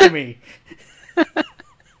did this to me?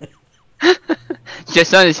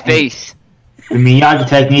 Just on his face. The Miyagi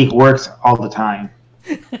technique works all the time.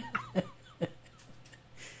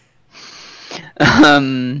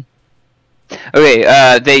 Okay.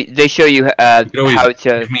 They show you how to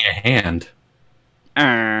give me a hand.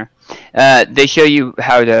 They show you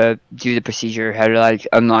how to do the procedure, how to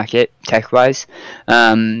unlock it tech-wise.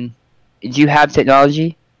 Do you have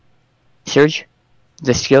technology, Serge?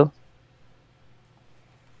 The skill?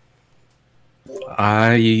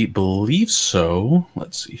 I believe so.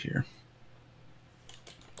 Let's see here.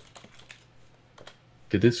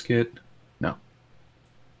 Did this get... No.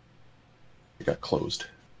 It got closed.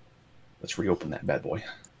 Let's reopen that bad boy.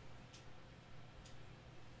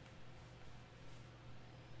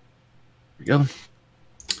 There we go.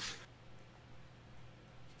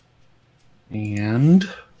 And...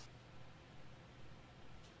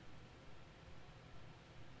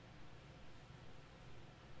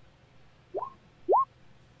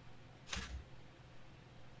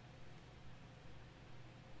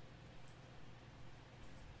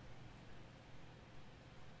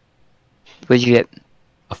 What'd you get?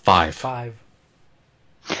 A 5. 5.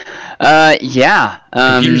 Yeah.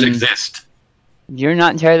 Computers exist. You're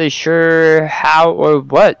not entirely sure how or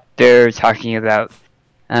what they're talking about.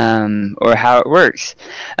 or how it works.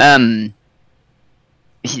 One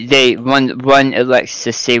elects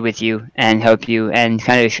to stay with you and help you, and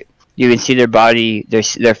kind of you can see their body,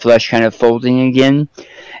 their flesh kind of folding again,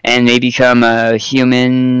 and they become a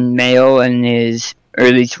human male in his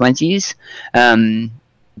early 20s, in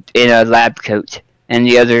a lab coat, and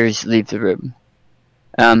the others leave the room.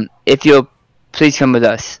 If you'll please come with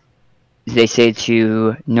us, they say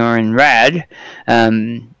to Norin Rad,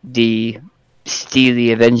 the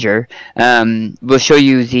Steely Avenger. We'll show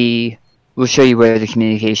you where the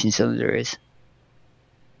communication cylinder is.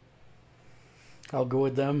 I'll go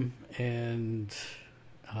with them, and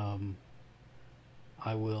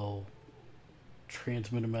I will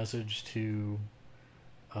transmit a message to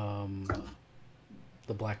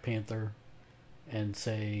the Black Panther and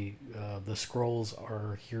say the Skrulls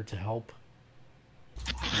are here to help.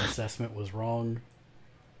 The assessment was wrong.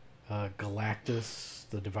 Galactus,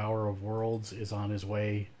 the Devourer of Worlds, is on his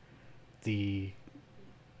way. The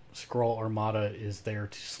Skrull Armada is there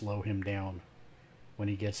to slow him down when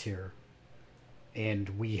he gets here. And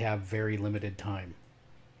we have very limited time.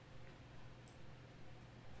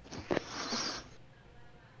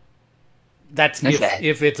 That's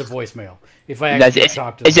if it's a voicemail. If I actually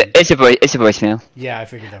talk to them. It's a voicemail. Yeah, I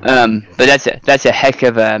figured that was but that's a heck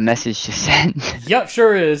of a message to send. Yep,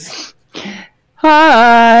 sure is.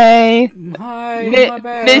 Hi, my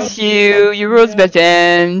bad. Miss you. Your world's about to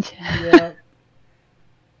end. Yeah.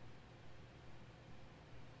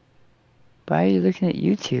 Why are you looking at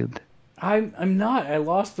YouTube? I'm not. I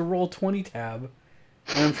lost the Roll20 tab,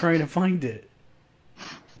 and I'm trying to find it,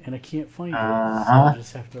 and I can't find it. So I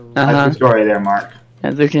just have to. That's the story there, Mark.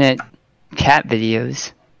 I'm looking at cat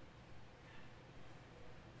videos.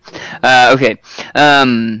 Okay.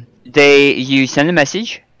 You send a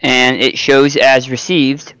message, and it shows as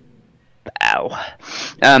received. Ow.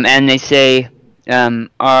 And they say, the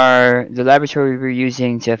laboratory we're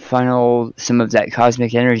using to funnel some of that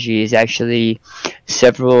cosmic energy is actually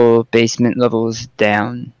several basement levels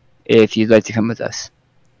down, if you'd like to come with us.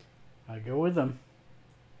 I go with them.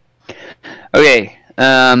 Okay,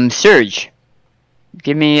 Surge.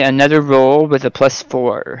 Give me another roll with a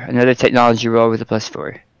 +4. Another technology roll with a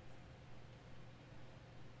 +4.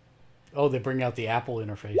 Oh, they bring out the Apple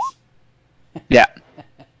interface. Yeah.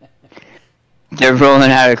 They're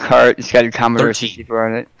rolling out a cart. It's got a Commodore 64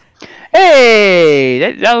 on it.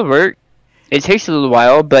 Hey! That'll work. It takes a little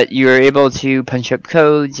while, but you're able to punch up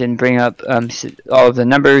codes and bring up all of the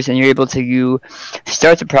numbers, and you're able to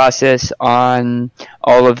start the process on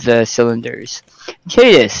all of the cylinders.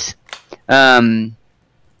 Cadis,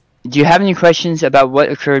 do you have any questions about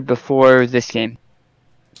what occurred before this game?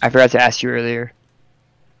 I forgot to ask you earlier.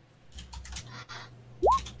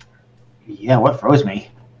 Yeah, what froze me?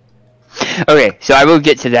 Okay, so I will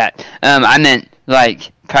get to that. I meant,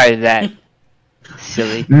 like, prior to that.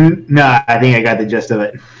 Silly. No, I think I got the gist of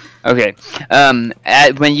it. Okay.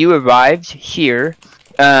 When you arrived here,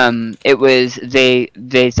 it was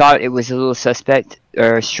they thought it was a little suspect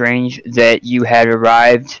or strange that you had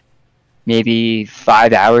arrived maybe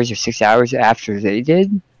 5 hours or 6 hours after they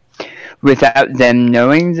did, without them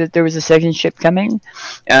knowing that there was a second ship coming.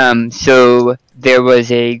 So there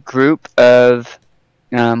was a group of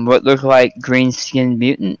what looked like green-skinned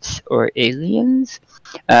mutants or aliens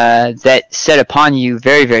that set upon you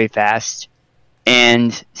very, very fast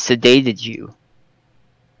and sedated you.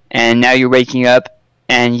 And now you're waking up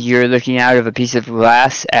and you're looking out of a piece of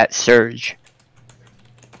glass at Surge.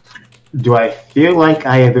 Do I feel like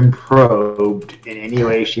I have been probed in any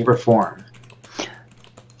way, shape, or form?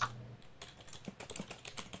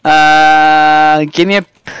 Give me a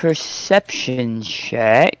perception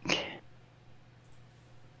check.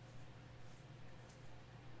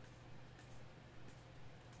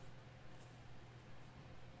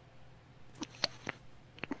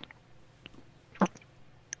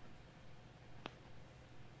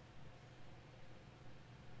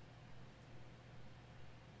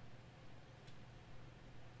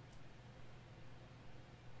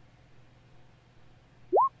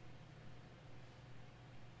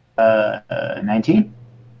 Uh, 19?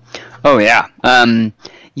 Oh yeah.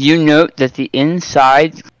 You note that the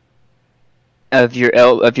inside of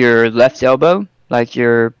your left elbow, like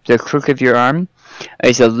the crook of your arm,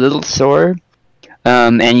 is a little sore.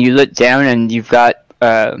 And you look down and you've got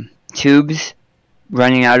tubes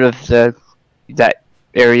running out of that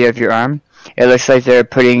area of your arm. It looks like they're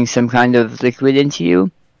putting some kind of liquid into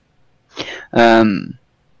you.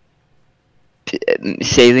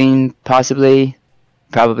 Saline, possibly.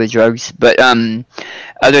 Probably drugs, but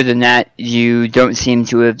other than that, they don't seem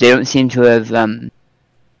to have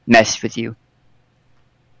messed with you.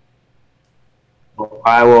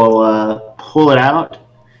 I will pull it out,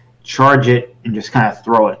 charge it, and just kind of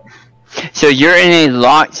throw it. So you're in a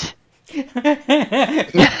locked.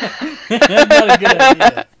 That's not a good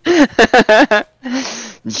idea.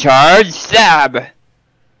 Charge stab.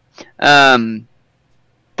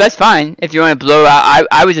 That's fine if you want to blow out.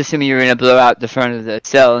 I was assuming you were going to blow out the front of the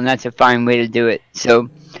cell, and that's a fine way to do it. So,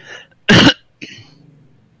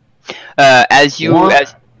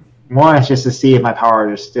 One is just to see if my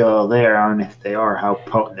powers are still there, and if they are, how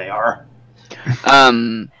potent they are.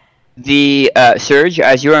 Surge,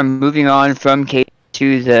 as you are moving on from Kate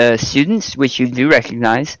to the students, which you do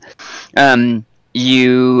recognize,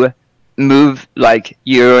 you move like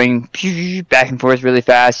you're going back and forth really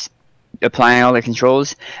fast, applying all the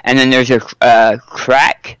controls, and then there's a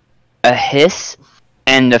crack, a hiss,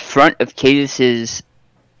 and the front of Cadis's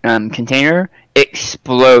container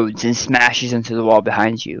explodes and smashes into the wall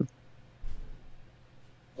behind you.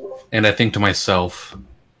 And I think to myself,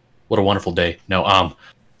 what a wonderful day. No,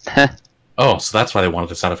 oh, so that's why they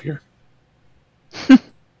wanted us out of here.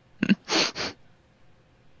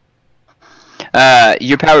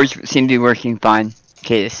 Your powers seem to be working fine,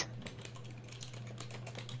 Cadis.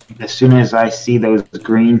 As soon as I see those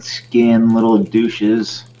green skin little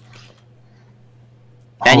douches,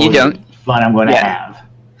 and you don't, fun I'm going to have.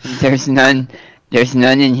 There's none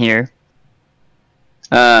in here.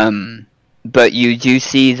 But you do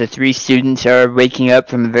see the 3 students are waking up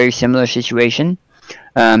from a very similar situation.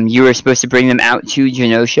 You were supposed to bring them out to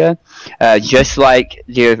Genosha, just like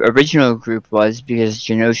the original group was, because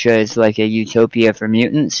Genosha is like a utopia for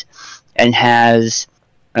mutants, and has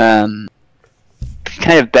kind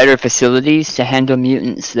of better facilities to handle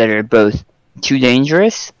mutants that are both too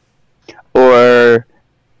dangerous, or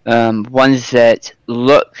ones that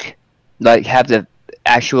look like have the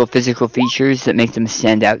actual physical features that make them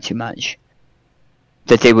stand out too much,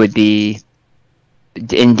 that they would be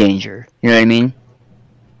in danger. You know what I mean?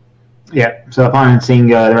 Yeah. So upon seeing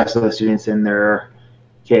the rest of the students in their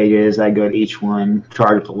cages, I go to each one,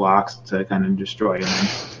 charge up the locks to kind of destroy them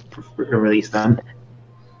and release them.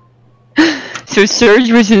 So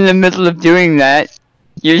Surge was in the middle of doing that.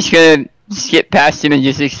 You're just gonna skip past him and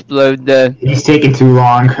just explode the... He's taking too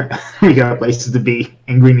long. We got places to be,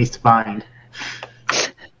 and Green needs to find.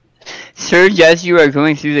 Surge, as you are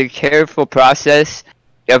going through the careful process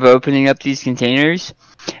of opening up these containers,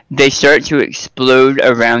 they start to explode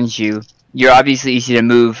around you. You're obviously easy to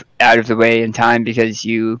move out of the way in time because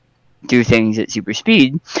you do things at super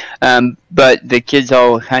speed, but the kids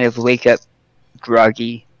all kind of wake up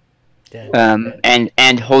groggy,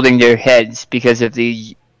 and holding their heads because of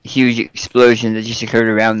the huge explosion that just occurred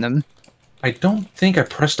around them. I don't think I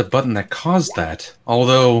pressed a button that caused that,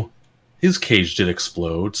 although his cage did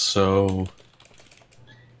explode, so...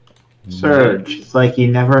 Surge, it's like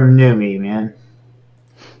you never knew me, man.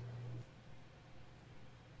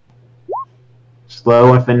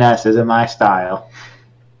 Slow and finesse isn't my style.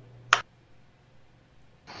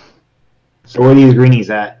 So where are these greenies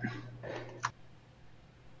at?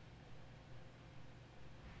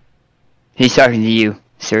 He's talking to you,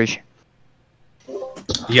 Surge.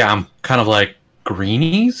 Yeah, I'm kind of like,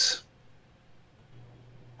 greenies?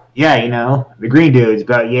 Yeah, you know, the green dude's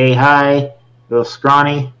about yay high, a little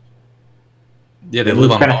scrawny. Yeah, they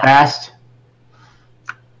live on kind of fast.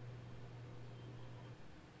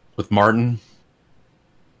 With Martin.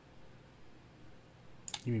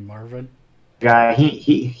 You mean Marvin? Guy,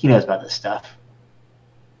 he knows about this stuff.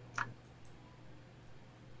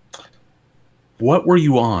 What were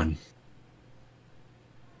you on?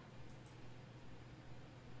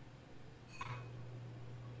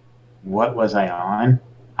 What was I on?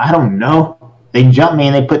 I don't know. They jumped me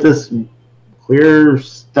and they put this clear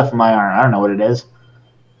stuff in my arm. I don't know what it is.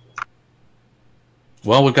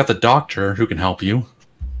 Well, we've got the doctor who can help you.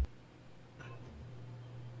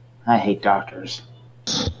 I hate doctors.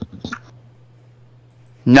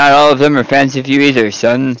 Not all of them are fans of you either,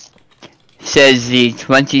 son, says the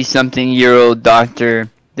 20-something-year-old doctor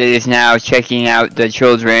that is now checking out the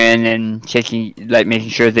children and checking, like, making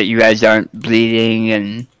sure that you guys aren't bleeding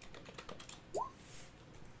and...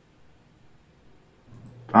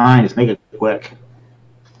 Fine, just make it quick.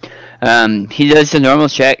 He does the normal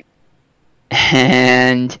check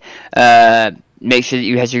and makes sure that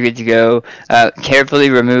you guys are good to go. Carefully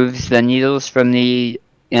removes the needles from the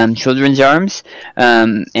children's arms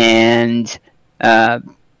and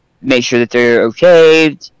make sure that they're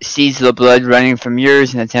okay. Sees the blood running from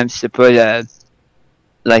yours and attempts to put a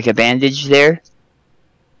bandage there.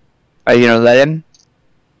 Are you gonna let him?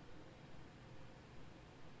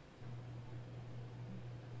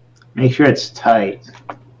 Make sure it's tight.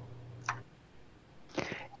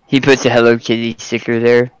 He puts a Hello Kitty sticker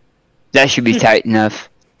there. That should be tight enough.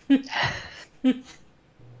 I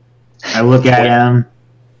look at him.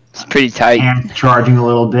 It's pretty tight. Hands charging a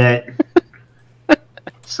little bit.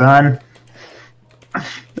 Son,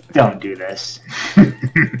 don't do this.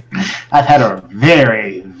 I've had a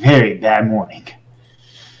very, very bad morning.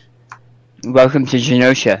 Welcome to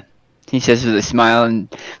Genosha, he says with a smile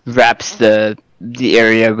and wraps the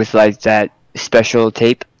area with like that special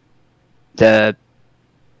tape.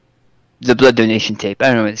 The blood donation tape. I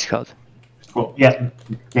don't know what it's called. Cool. Yep.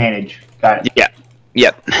 Bandage. Got it. Yeah.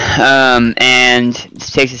 Yep. And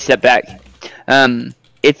takes a step back.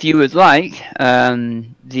 If you would like,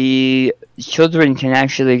 the children can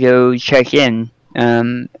actually go check in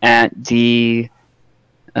at the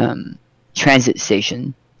transit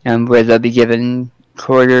station, where they'll be given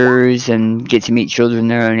quarters and get to meet children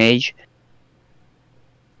their own age.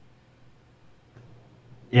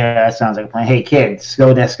 Yeah, that sounds like a plan. Hey, kids, go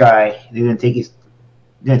with this guy. They're gonna take you.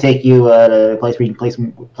 They're gonna take you to a place where you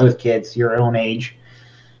can play with kids your own age.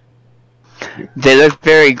 They look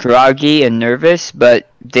very groggy and nervous, but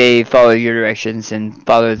they follow your directions and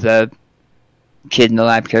follow the kid in the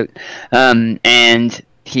lab coat. And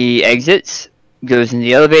he exits, goes in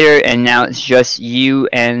the elevator, and now it's just you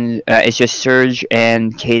and it's just Serge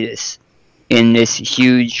and Cadis in this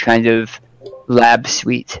huge kind of lab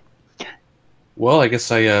suite. Well, I guess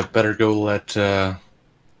I better go let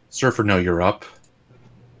Surfer know you're up.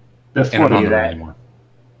 Before you do that, anymore.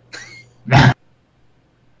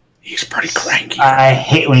 He's pretty cranky. I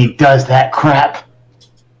hate when he does that crap.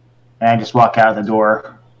 And I just walk out the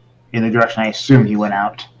door in the direction I assume he went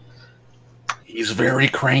out. He's very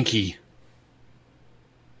cranky.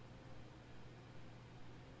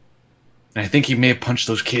 I think he may have punched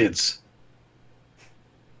those kids.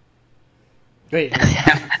 Wait.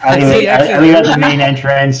 I leave at the main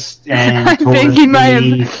entrance and I think he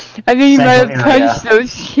might have punched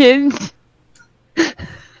those kids.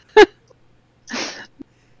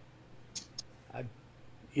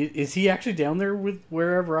 Is he actually down there with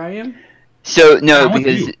wherever I am? So no,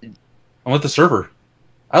 because I'm with the server.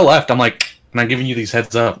 I left. I'm like, I'm giving you these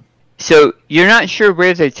heads up. So you're not sure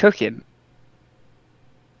where they took him.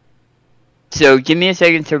 So give me a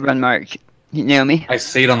second to run Mark. Naomi? I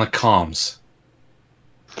say it on the comms.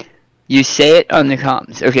 You say it on the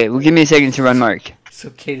comms. Okay, well give me a second to run Mark. So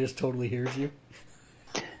Cadis totally hears you?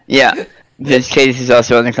 Yeah, because Cadis is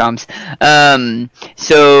also on the comms.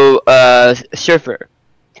 Surfer.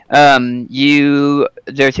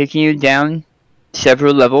 They're taking you down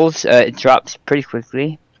several levels. It drops pretty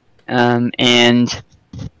quickly. And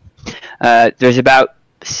there's about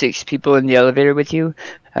 6 people in the elevator with you.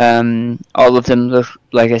 All of them look,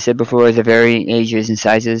 like I said before, they're varying ages and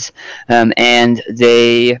sizes. And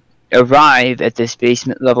they arrive at this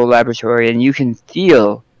basement level laboratory, and you can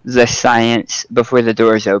feel the science before the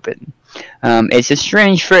doors open. It's a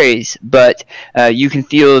strange phrase, but you can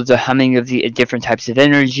feel the humming of the different types of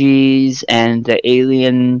energies and the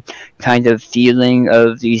alien kind of feeling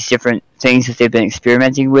of these different things that they've been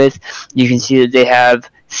experimenting with. You can see that they have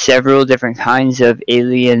several different kinds of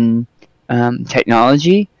alien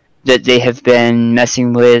technology that they have been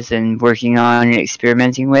messing with and working on and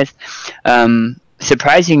experimenting with.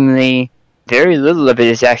 Surprisingly, very little of it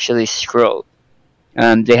is actually Skrull.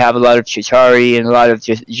 They have a lot of Chitauri and a lot of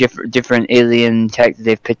just different alien tech that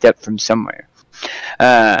they've picked up from somewhere.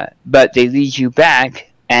 But they lead you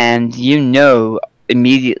back, and you know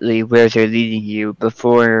immediately where they're leading you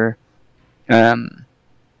before they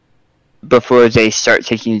start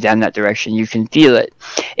taking you down that direction. You can feel it.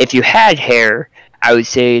 If you had hair, I would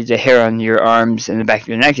say the hair on your arms and the back of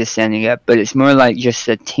your neck is standing up, but it's more like just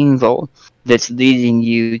a tingle that's leading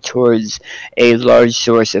you towards a large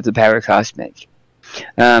source of the power cosmic.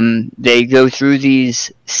 They go through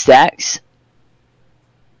these stacks.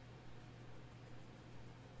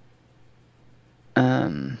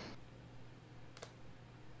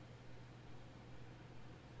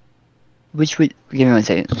 Which would... Give me one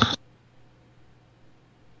second.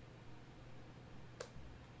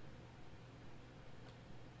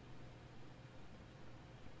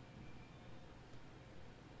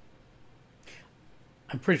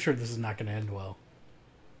 I'm pretty sure this is not going to end well.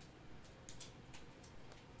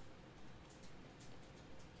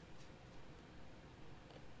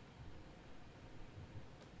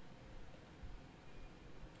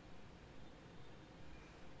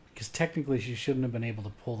 Because technically she shouldn't have been able to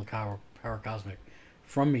pull the power cosmic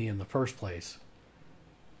from me in the first place.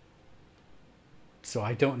 So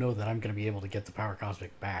I don't know that I'm going to be able to get the power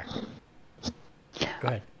cosmic back. Go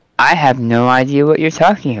ahead. I have no idea what you're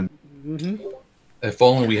talking about. Mm-hmm. If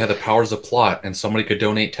only we had the powers of plot and somebody could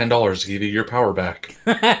donate $10 to give you your power back.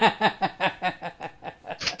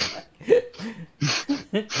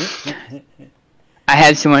 I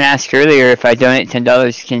had someone ask earlier if I donate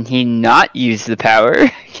 $10, can he not use the power?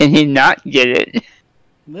 Can he not get it?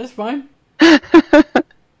 That's fine. If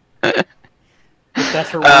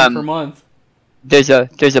that's her one per month. There's a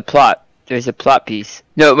plot. There's a plot piece.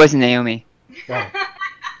 No, it wasn't Naomi. Oh.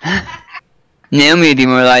 Naomi would be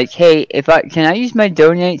more like, hey, can I use my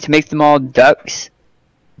donate to make them all ducks?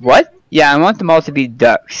 What? Yeah, I want them all to be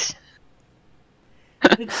ducks.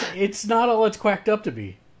 It's not all it's quacked up to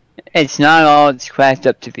be. It's not all it's cracked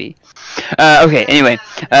up to be. Okay, anyway,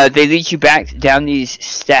 they lead you back down these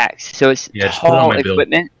stacks. So it's tall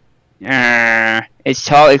equipment. It's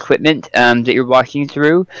tall equipment that you're walking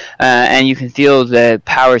through, and you can feel the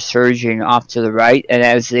power surging off to the right. And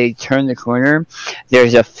as they turn the corner,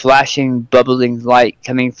 there's a flashing, bubbling light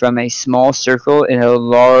coming from a small circle in a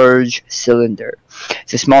large cylinder.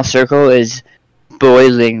 The small circle is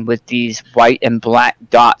boiling with these white and black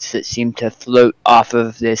dots that seem to float off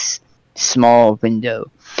of this small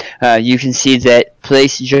window. You can see that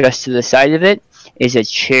placed just to the side of it is a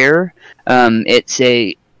chair. It's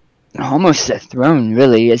almost a throne,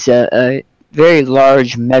 really. It's a very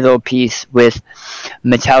large metal piece with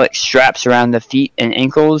metallic straps around the feet and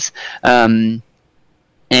ankles, and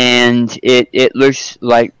it looks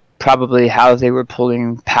like probably how they were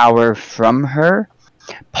pulling power from her.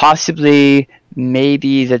 Possibly,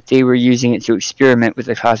 maybe that they were using it to experiment with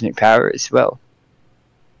the cosmic power as well.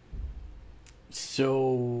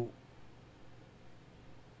 So,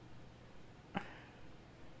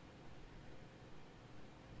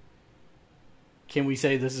 can we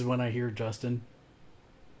say this is when I hear Justin?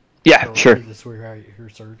 Yeah, so sure. This is where I hear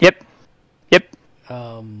Surge. Yep.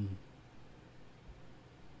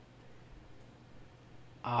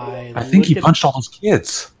 I think he punched all those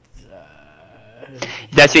kids.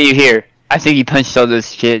 That's what you hear. I think he punched all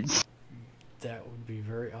those kids. That would be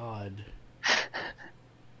very odd.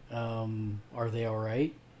 Are they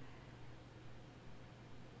alright?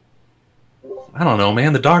 I don't know,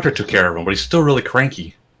 man. The doctor took care of him, but he's still really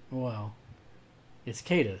cranky. Well, it's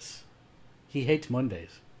Cadus. He hates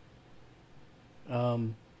Mondays.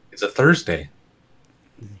 It's a Thursday.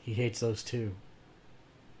 He hates those too.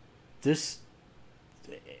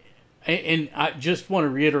 And I just want to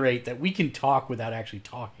reiterate that we can talk without actually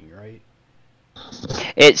talking, right?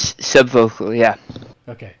 It's subvocal, yeah.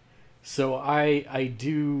 Okay. So I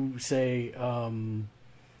do say I'm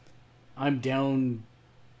down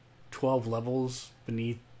 12 levels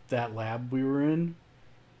beneath that lab we were in.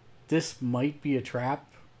 This might be a trap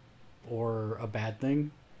or a bad thing.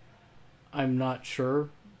 I'm not sure,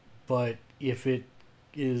 but if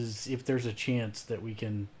there's a chance that we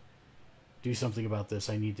can do something about this,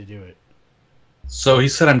 I need to do it. So he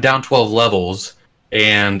said I'm down 12 levels,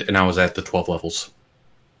 and I was at the 12 levels.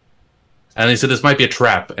 And he said this might be a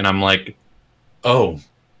trap, and I'm like, oh.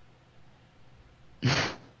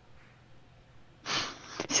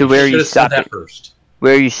 So where are you stopping? That first.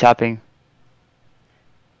 Where are you stopping?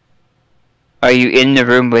 Are you in the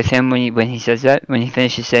room with him when he says that? When he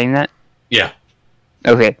finishes saying that? Yeah.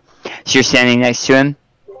 Okay. So you're standing next to him?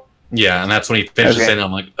 Yeah, and that's when he finishes saying that.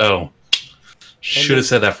 I'm like, oh. Should have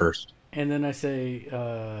said that first. And then I say,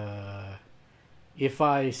 if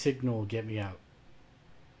I signal, get me out.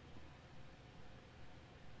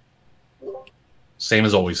 Same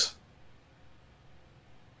as always.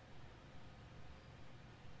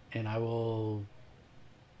 And I will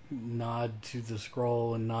nod to the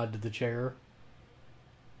scroll and nod to the chair.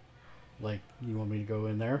 Like, you want me to go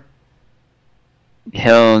in there?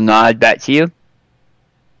 He'll nod back to you.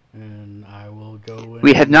 And I will go in.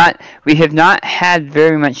 We have not had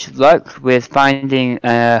very much luck with finding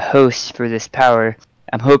a host for this power.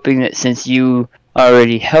 I'm hoping that since you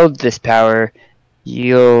already held this power,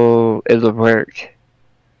 it'll work.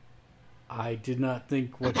 I did not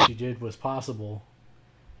think what she did was possible.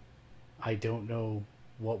 I don't know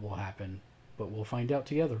what will happen, but we'll find out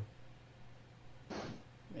together.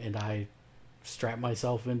 And I strap my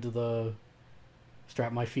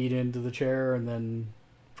feet into the chair and then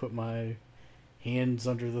put my hands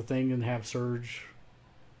under the thing and have Surge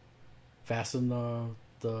fasten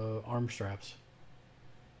the arm straps.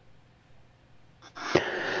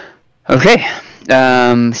 Okay.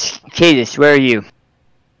 Cadus, where are you?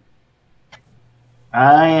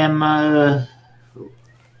 I am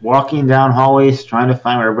walking down hallways trying to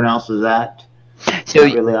find where everyone else is at. So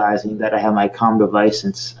not realizing that I have my comm device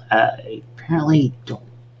since I apparently don't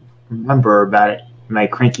remember about it in my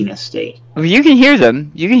crankiness state. you can hear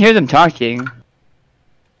them. You can hear them talking.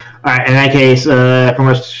 All right. In that case, pretty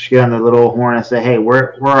much get on the little horn and say, "Hey,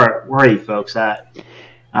 where are you folks at?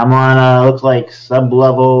 I'm on looks like sub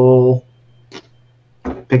level.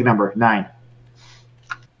 Pick a number 9.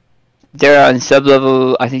 They're on sub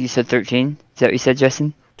level. I think you said 13. Is that what you said,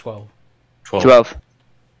 Justin? 12. 12.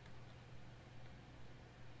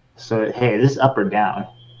 So hey, is this up or down?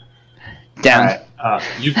 Down. All right.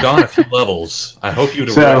 You've gone a few levels. I hope you'd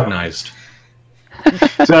have So- recognized.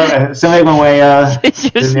 So make my way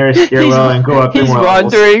to the nearest stairwell and go up. He's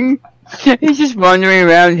wandering. He's just wandering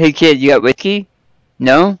around. Hey kid, you got whiskey?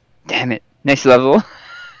 No? Damn it. Next level.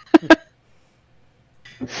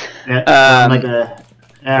 Yeah, I'll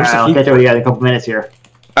catch up with you in a couple minutes here.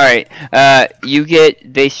 Alright.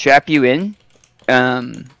 They strap you in.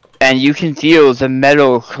 And you can feel the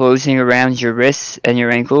metal closing around your wrists and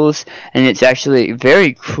your ankles, and it's actually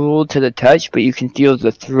very cool to the touch, but you can feel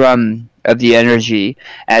the thrum of the energy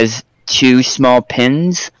as 2 small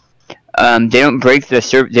pins. They don't break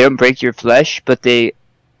your flesh, but they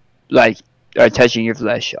are touching your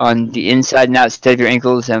flesh on the inside and outside of your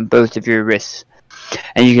ankles and both of your wrists,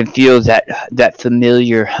 and you can feel that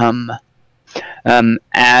familiar hum.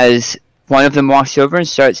 As one of them walks over and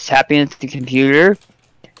starts tapping at the computer,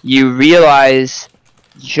 you realize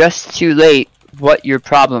just too late what your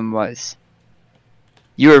problem was.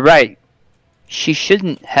 You were right. She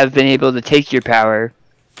shouldn't have been able to take your power,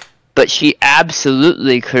 but she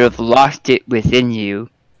absolutely could have locked it within you.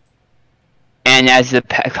 And as the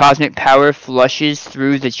cosmic power flushes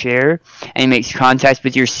through the chair and makes contact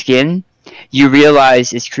with your skin, you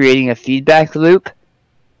realize it's creating a feedback loop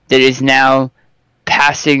that is now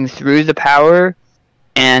passing through the power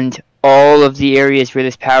and all of the areas where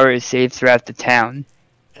this power is saved throughout the town,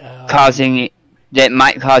 that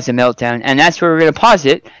might cause a meltdown. And that's where we're going to pause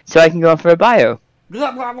it so I can go for a bio.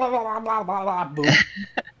 Blah, blah, blah, blah, blah, blah, blah, boom.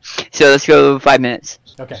 So let's go 5 minutes.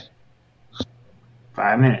 Okay.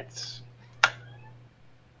 5 minutes.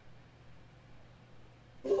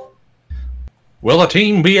 Will the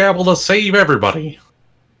team be able to save everybody?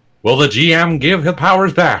 Will the GM give his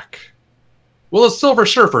powers back? Will the Silver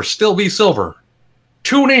Surfer still be silver?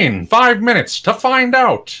 Tune in 5 minutes to find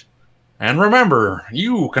out. And remember,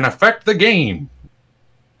 you can affect the game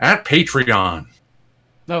at Patreon.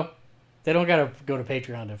 No, they don't gotta go to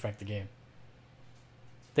Patreon to affect the game.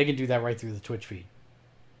 They can do that right through the Twitch feed.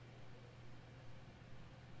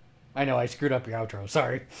 I know, I screwed up your outro.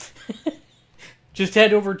 Sorry. Just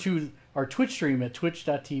head over to our Twitch stream at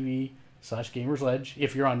twitch.tv/gamersledge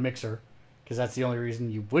if you're on Mixer, because that's the only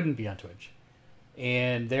reason you wouldn't be on Twitch.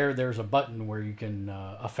 And there's a button where you can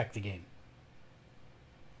affect the game.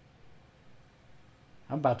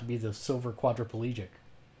 I'm about to be the silver quadriplegic.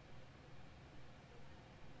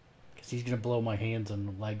 Because he's going to blow my hands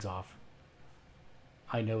and legs off.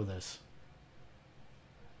 I know this.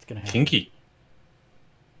 It's going to happen. Kinky.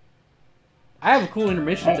 I have a cool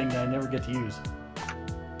intermission thing that I never get to use.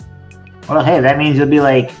 Well, hey, that means you'll be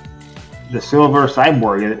like the silver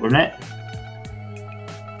cyborg, wouldn't it?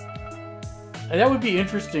 That would be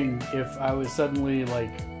interesting if I was suddenly, like,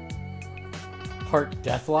 part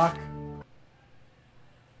Deathlock.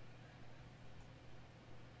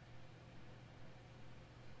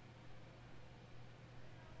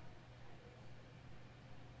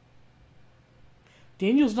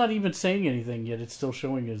 Daniel's not even saying anything yet. It's still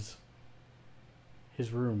showing his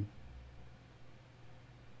room.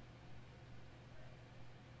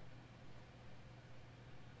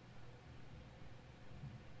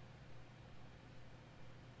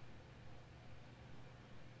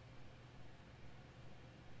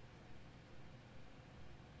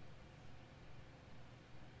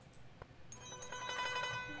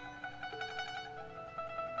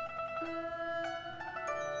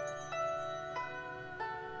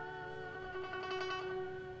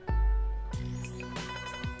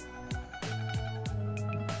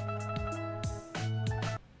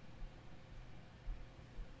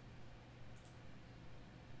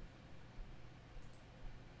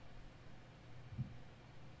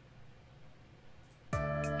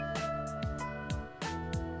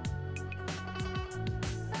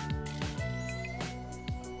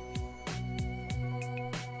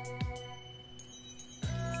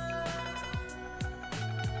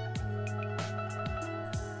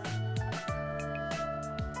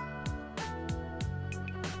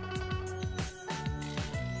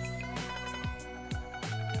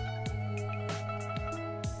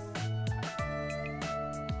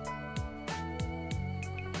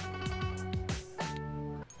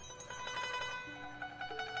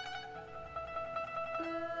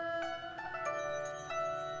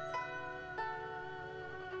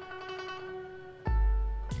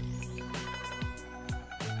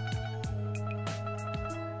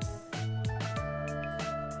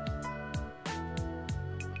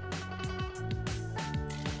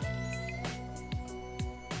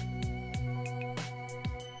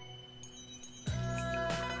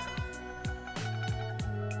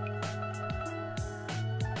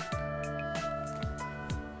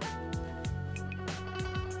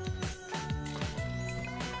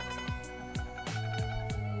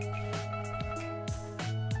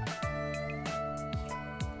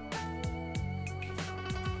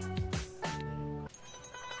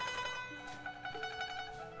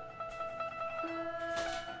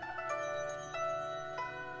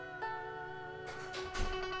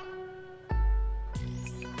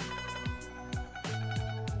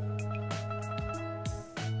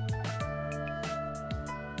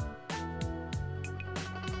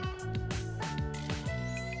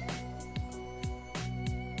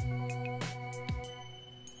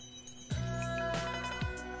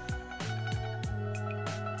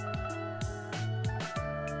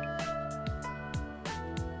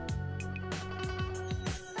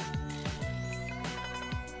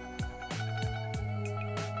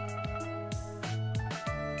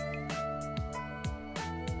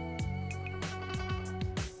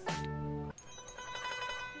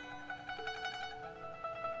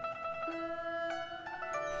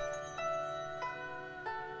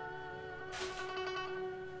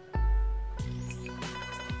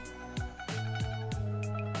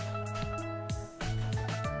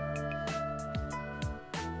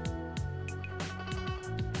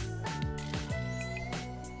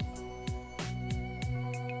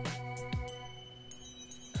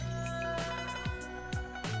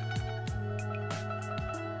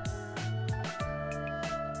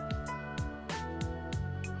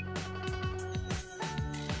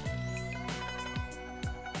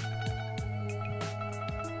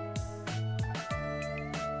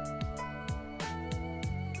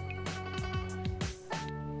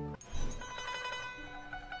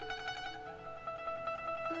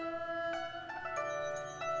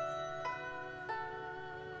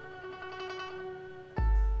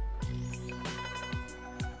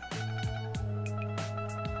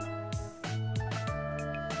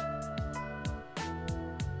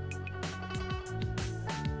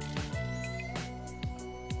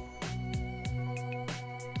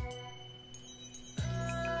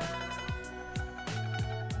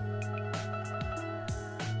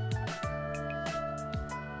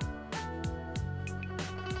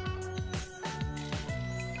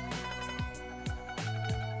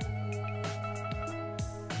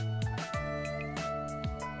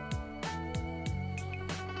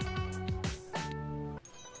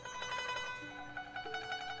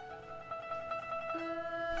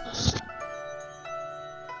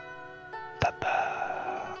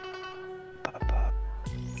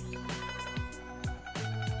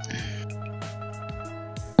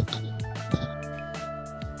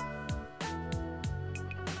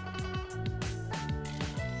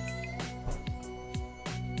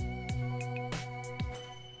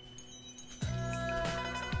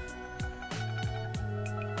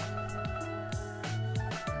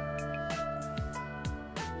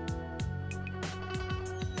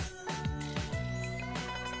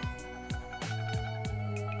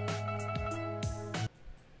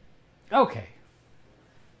 Okay.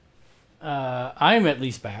 I'm at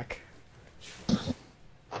least back.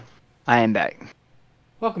 I am back.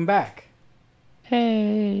 Welcome back.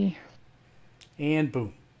 Hey. And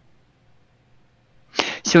boom.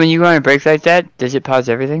 So when you go on a break like that, does it pause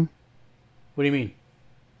everything? What do you mean?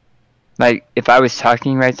 Like, if I was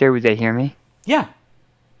talking right there, would they hear me? Yeah.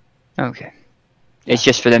 Okay. It's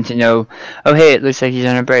just for them to know, oh, hey, it looks like he's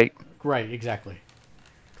on a break. Right, exactly.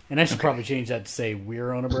 And I should probably change that to say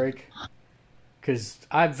we're on a break. Because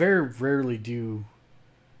I very rarely do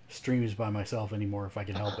streams by myself anymore if I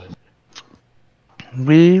can help it.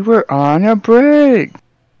 We were on a break.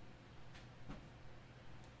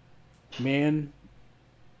 Man,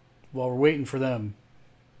 while we're waiting for them,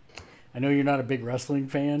 I know you're not a big wrestling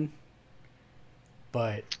fan,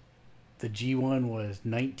 but the G1 was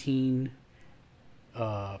 19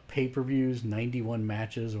 pay-per-views, 91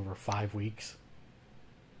 matches over 5 weeks.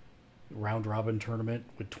 Round-robin tournament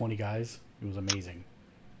with 20 guys. It was amazing.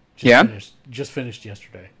 Just finished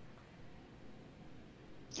yesterday.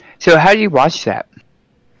 So how do you watch that?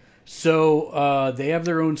 So they have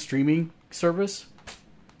their own streaming service.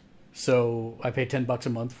 So I pay $10 a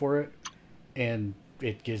month for it, and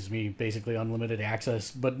it gives me basically unlimited access,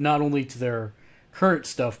 but not only to their current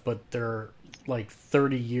stuff, but their like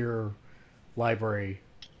 30-year library.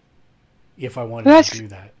 If I wanted to do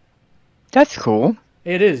that, that's cool.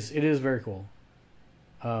 It is very cool,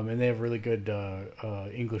 and they have really good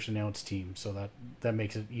English announce team, so that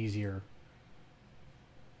makes it easier.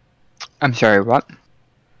 I'm sorry, what?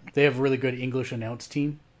 They have a really good English announce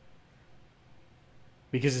team.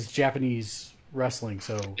 Because it's Japanese wrestling,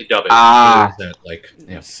 so... They dub it.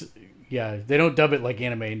 Yeah, they don't dub it like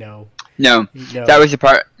anime, no. No. That was the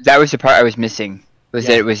part I was missing, that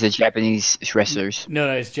it was the Japanese wrestlers.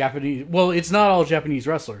 No, it's Japanese... Well, it's not all Japanese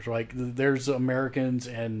wrestlers. Like, there's Americans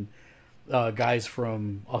and guys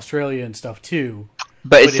from Australia and stuff, too.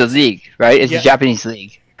 But it's the league, right? It's the Japanese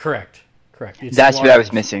league. Correct. That's what I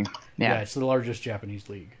was missing. Yeah, it's the largest Japanese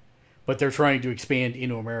league. But they're trying to expand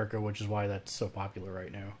into America, which is why that's so popular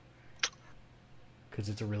right now. Because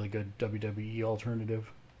it's a really good WWE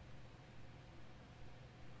alternative.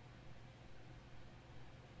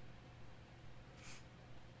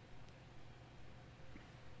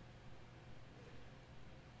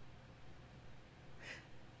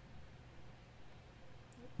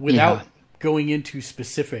 Without going into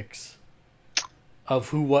specifics of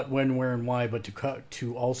who, what, when, where, and why, but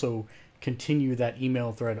to also continue that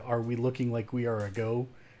email thread, are we looking like we are a go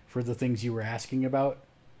for the things you were asking about?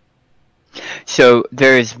 So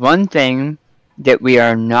there is one thing that we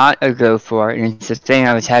are not a go for, and it's the thing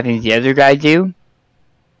I was having the other guy do.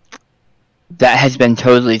 That has been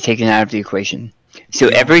totally taken out of the equation. So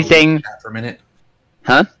everything... For a minute?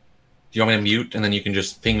 Huh? Do you want me to mute, and then you can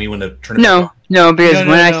just ping me when to turn it back on? No, because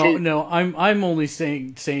I'm only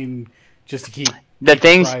saying just to keep the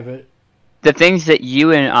things private. The things that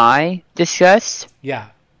you and I discussed,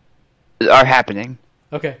 are happening.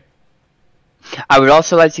 Okay. I would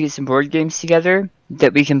also like to get some board games together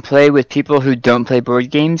that we can play with people who don't play board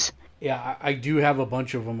games. Yeah, I do have a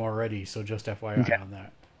bunch of them already, so just FYI on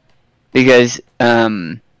that. Because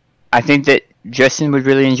I think that Justin would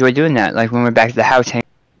really enjoy doing that, like when we're back at the house,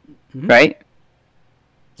 right?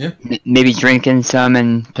 Yeah. Maybe drinking some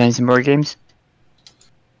and playing some board games.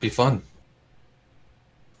 Be fun.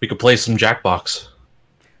 We could play some Jackbox.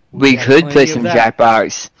 We could play some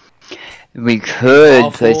Jackbox. We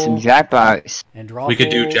could play some Jackbox. We could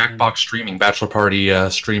do Jackbox streaming, Bachelor Party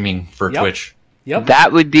streaming for Twitch. Yep.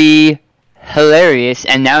 That would be hilarious,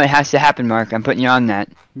 and now it has to happen, Mark. I'm putting you on that.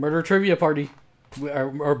 Murder Trivia Party.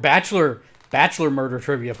 Or Bachelor Murder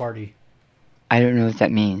Trivia Party. I don't know what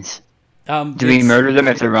that means. Do we murder them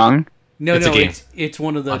if they're wrong? No, it's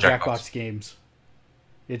one of the Jackbox games.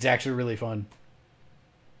 It's actually really fun.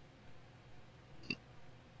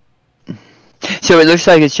 So it looks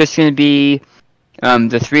like it's just going to be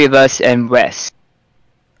the three of us and Wes.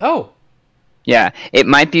 Oh. Yeah, it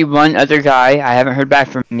might be one other guy. I haven't heard back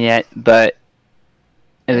from him yet, but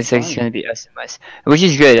it looks like it's going to be us and Wes, which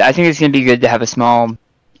is good. I think it's going to be good to have a small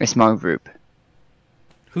group.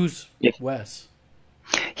 Who's Wes?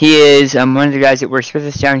 He is one of the guys that works with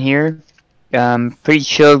us down here. Pretty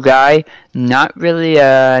chill guy, not really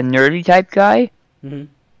a nerdy type guy.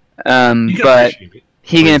 But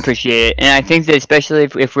he can appreciate it, and I think that especially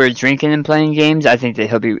if we're drinking and playing games, I think that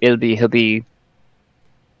he'll be.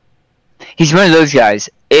 He's one of those guys.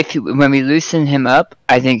 When we loosen him up,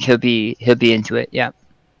 I think he'll be into it. Yeah.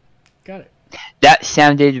 Got it. That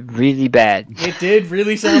sounded really bad. It did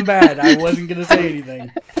really sound bad. I wasn't gonna say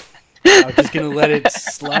anything. I was just gonna let it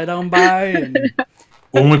slide on by and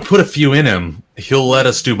when we put a few in him, he'll let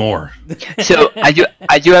us do more. So I do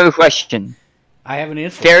have a question. I have an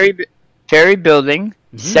answer. Ferry building,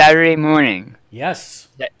 Saturday morning. Yes.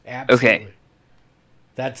 That- Absolutely. okay.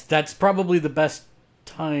 That's probably the best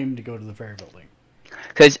time to go to the ferry building.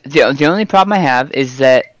 Because the only problem I have is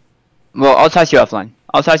that, well, I'll talk to you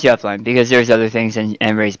offline because there's other things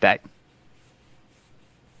and Ray's back.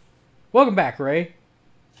 Welcome back, Ray.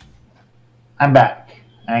 I'm back,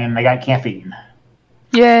 and I got caffeine.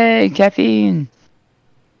 Yay, caffeine.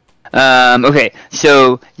 Okay,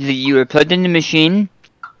 so you were plugged in the machine,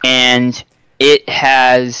 and it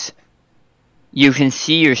has. You can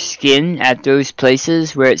see your skin at those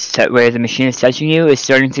places where where the machine is touching you is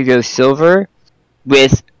starting to go silver,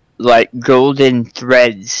 with like golden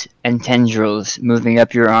threads and tendrils moving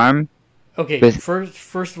up your arm. Okay,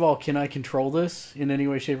 first of all, can I control this in any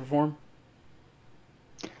way, shape, or form?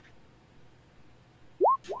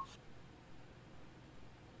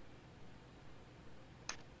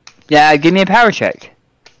 Yeah, give me a power check.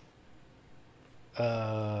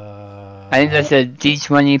 I I think that's a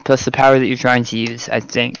D20 plus the power that you're trying to use, I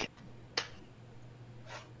think.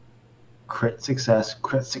 Crit success,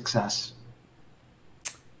 crit success.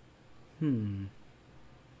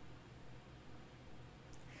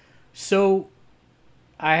 So,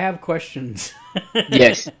 I have questions.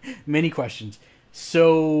 Yes. Many questions.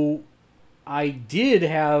 So, I did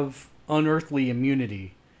have unearthly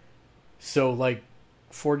immunity. So, like,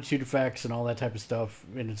 fortitude effects and all that type of stuff,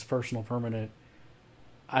 and it's personal permanent.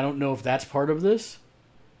 I don't know if that's part of this.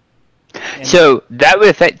 So, that would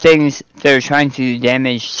affect things that are trying to do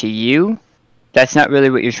damage to you. That's not really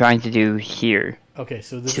what you're trying to do here. Okay,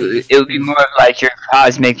 so this So is it would be more of like your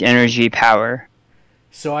cosmic energy power.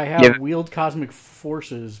 So I have wield cosmic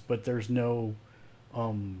forces, but there's no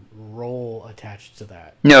role attached to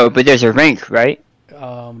that. No, but there's a rank, right?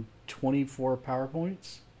 24 power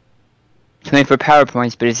points. 24 power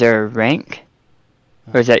points, but is there a rank?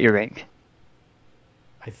 Or is that your rank?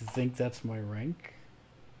 I think that's my rank.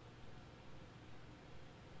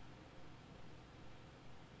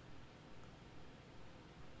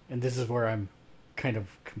 And this is where I'm kind of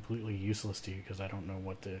completely useless to you because I don't know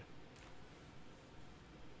what to...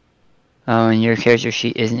 Oh, and your character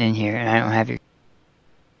sheet isn't in here, and I don't have your...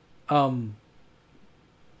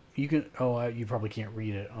 You can... Oh, you probably can't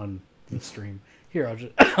read it on the stream. Here,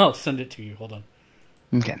 I'll send it to you. Hold on.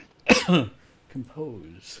 Okay.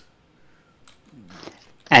 Compose.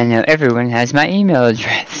 I know everyone has my email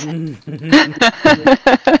address.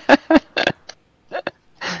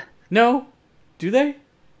 No? Do they?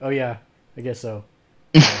 Oh, yeah. I guess so.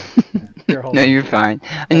 Here, hold No, on. you're fine.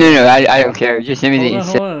 No, I don't care. Just send me the...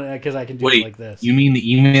 Hold on, because I can do it like this. You mean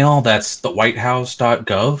the email that's the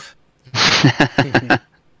whitehouse.gov?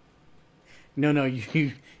 No,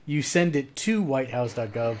 you send it to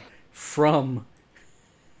whitehouse.gov from...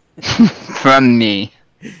 From me.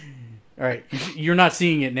 Alright, you're not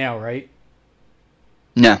seeing it now, right?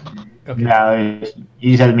 No. Okay. No,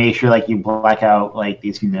 you just have to make sure like you black out like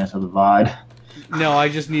these few minutes of the VOD. No, I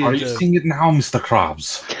just needed Are you seeing it now, Mr.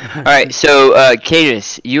 Krabs? Alright, so,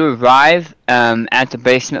 Cadus, you arrive at the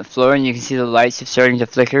basement floor, and you can see the lights are starting to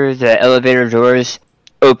flicker. The elevator doors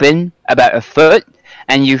open about a foot,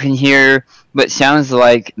 and you can hear what sounds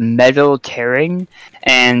like metal tearing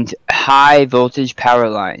and high voltage power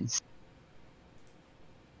lines.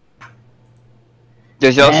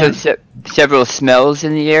 There's also several smells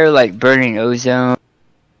in the air, like burning ozone,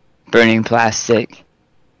 burning plastic.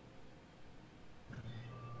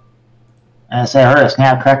 And I say, I heard a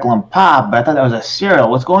snap, crackle, and pop, but I thought that was a cereal.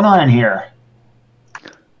 What's going on in here?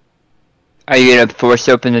 Are you gonna force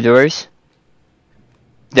open the doors?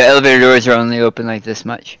 The elevator doors are only open like this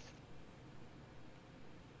much.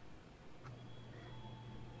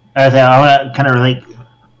 I say, I want to kind of like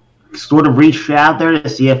sort of reach out there to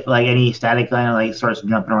see if like any static kind of like starts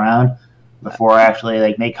jumping around before I actually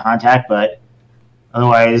like make contact, but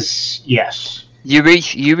otherwise, yes. You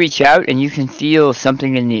reach out and you can feel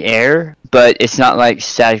something in the air, but it's not like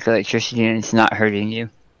static electricity and it's not hurting you.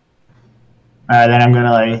 Then I'm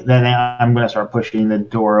gonna start pushing the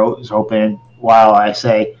door open while I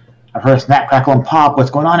say, I've heard a snap, crackle, and pop. What's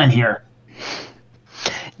going on in here?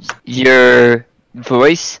 Your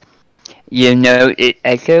voice, you know, it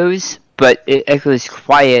echoes, but it echoes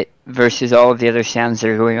quiet versus all of the other sounds that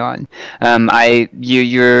are going on.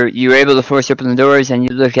 You're able to force open the doors and you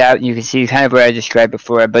look out and you can see kind of what I described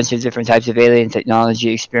before, a bunch of different types of alien technology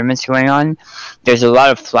experiments going on. There's a lot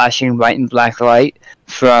of flashing white and black light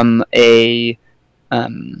from a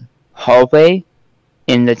hallway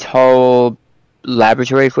in the tall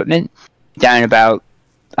laboratory equipment down about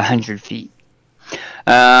 100 feet.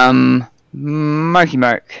 Marky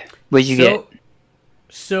Mark, what'd you get?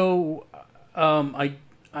 So, I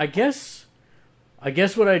guess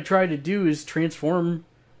what I try to do is transform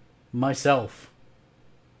myself.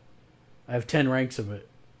 I have 10 ranks of it.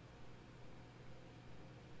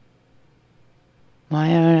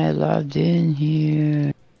 Why aren't I logged in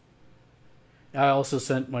here? I also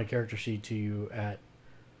sent my character sheet to you at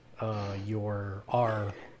your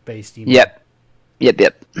R-based email.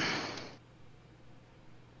 Yep.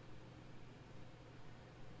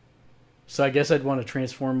 So I guess I'd want to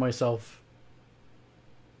transform myself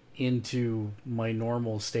into my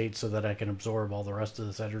normal state so that I can absorb all the rest of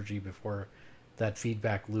this energy before that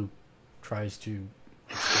feedback loop tries to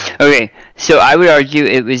explode. Okay, so I would argue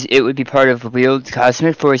it would be part of wheeled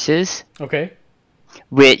cosmic forces. Okay.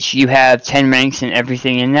 Which you have 10 ranks and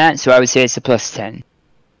everything in that, so I would say it's a plus 10.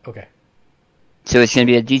 Okay. So it's going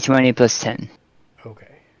to be a d20 plus 10.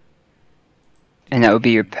 Okay. And that would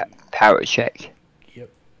be your power check. Yep.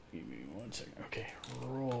 Give me 1 second. Okay.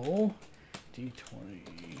 Roll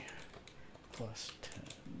d20 plus 10.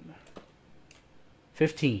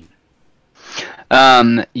 15.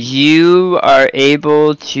 You are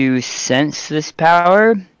able to sense this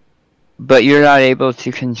power, but you're not able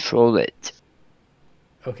to control it.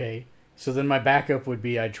 Okay, so then my backup would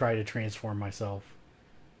be I'd try to transform myself.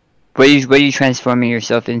 What are you transforming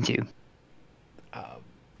yourself into?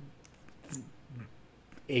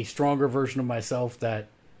 A stronger version of myself that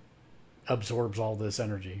absorbs all this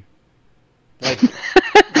energy. Like,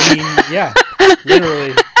 I mean, yeah,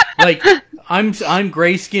 literally. Like, I'm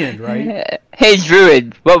gray skinned, right? Hey,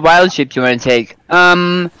 Druid, what wild shape do you want to take?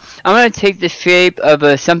 I'm going to take the shape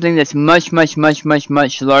of something that's much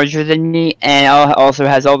larger than me, and also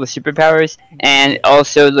has all the superpowers, and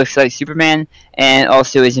also looks like Superman, and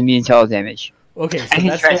also is immune to all damage. Okay, so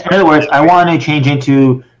that's... In other words, I want to change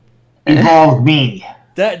into Evolve Me.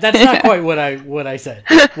 That's not quite what I said.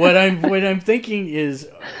 What I'm thinking is,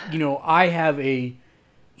 I have a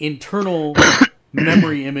internal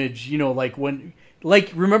memory image, like when...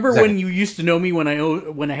 Like, remember when you used to know me when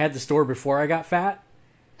I had the store before I got fat?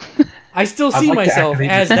 I still see myself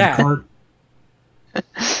as that.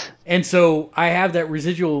 And so I have that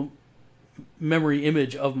residual memory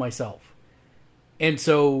image of myself. And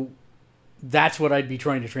so that's what I'd be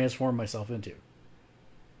trying to transform myself into.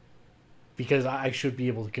 Because I should be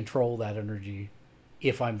able to control that energy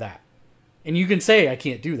if I'm that. And you can say I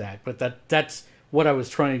can't do that, but that's what I was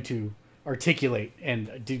trying to articulate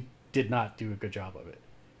and did not do a good job of it.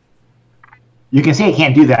 You can say I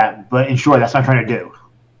can't do that, but in short, that's what I'm trying to do.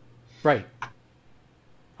 Right.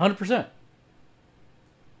 100%.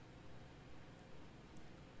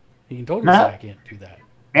 You can totally say I can't do that.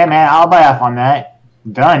 Yeah, man, I'll buy off on that.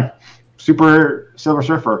 Done. Super Silver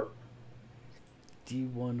Surfer.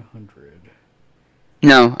 D100.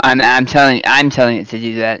 No, I'm telling it to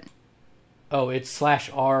do that. Oh, it's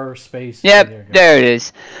 /R space. Yep, there it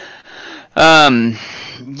is.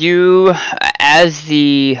 You, as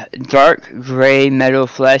the dark gray metal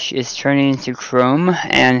flesh is turning into chrome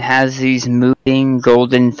and has these moving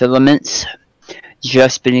golden filaments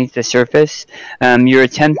just beneath the surface, you're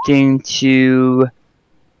attempting to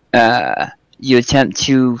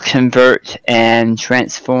convert and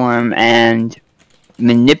transform and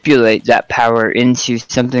manipulate that power into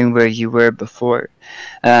something where you were before.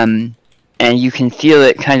 And you can feel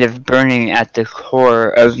it kind of burning at the core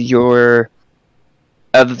of the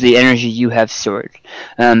energy you have stored.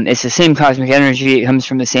 It's the same cosmic energy, it comes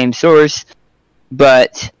from the same source,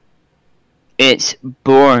 but it's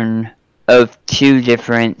born of two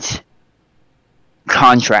different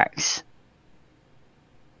contracts.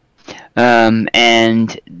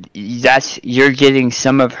 And you're getting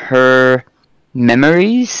some of her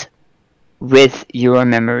memories with your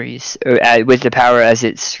memories, or with the power as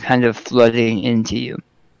it's kind of flooding into you.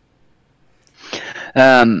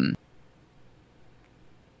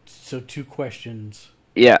 So 2 questions.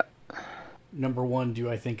 Yeah. Number 1, do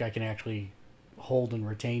I think I can actually hold and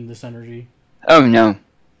retain this energy? Oh, no.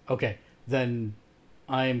 Okay, then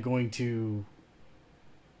I am going to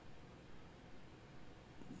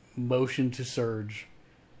motion to Surge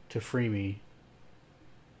to free me.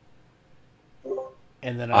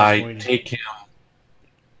 And then I take him.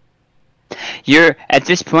 You're at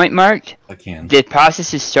this point, Mark. I can. The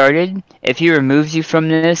process has started. If he removes you from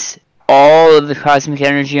this, all of the cosmic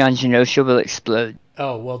energy on Genosha will explode.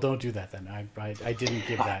 Oh well, don't do that then. I didn't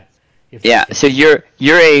give that. Yeah. So you're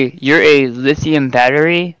a lithium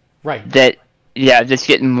battery. Right. That's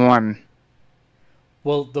getting warm.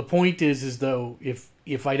 Well, the point is though,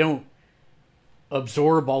 if I don't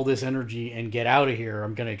absorb all this energy and get out of here,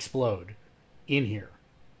 I'm going to explode in here.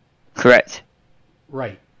 Correct.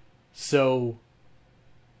 Right. So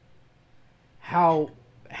how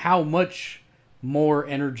much more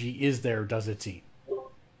energy is there, does it seem?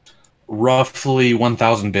 Roughly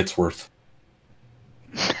 1,000 bits worth.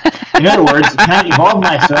 In other words, can I evolve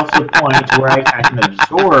myself to a point where I can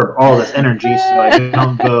absorb all this energy so I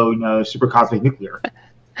don't go, super cosmic nuclear?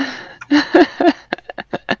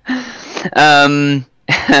 You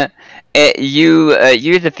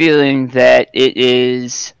get the feeling that it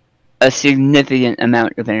is a significant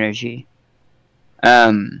amount of energy. I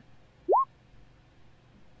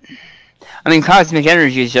mean, cosmic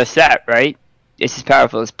energy is just that, right? It's as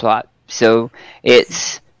powerful as plot. So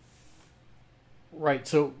it's right.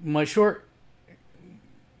 So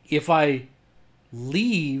if I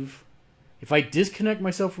leave, if I disconnect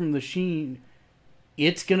myself from the machine,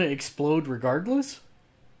 it's gonna explode regardless.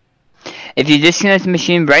 If you disconnect the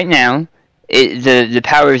machine right now, the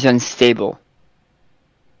power is unstable.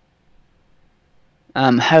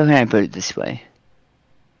 How can I put it this way?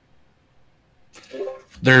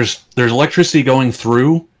 There's electricity going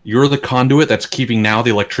through. You're the conduit that's keeping now the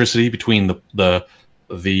electricity between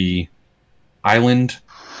the island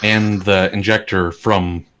and the injector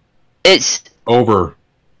from over.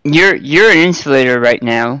 You're an insulator right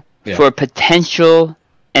now for potential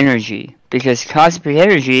energy, because cosmic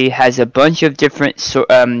energy has a bunch of different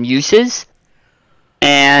uses,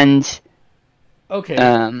 and okay.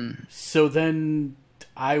 So then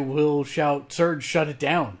I will shout, "Surge, shut it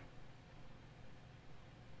down!"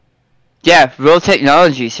 Yeah, roll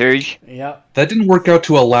technology, Surge. Yeah. That didn't work out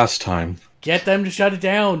too well last time. Get them to shut it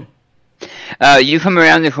down. You come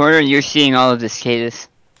around the corner and you're seeing all of this, Cadus.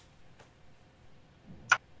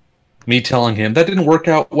 Me telling him, that didn't work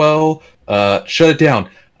out well, shut it down.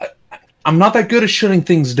 I'm not that good at shutting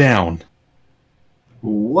things down.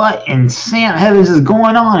 What in Sam heavens is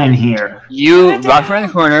going on in here? You walk around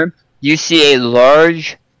the corner, you see a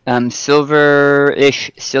large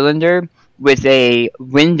silver-ish cylinder with a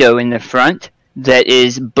window in the front that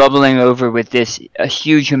is bubbling over with a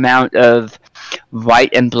huge amount of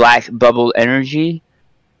white and black bubble energy,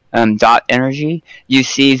 dot energy. You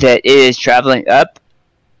see that it is traveling up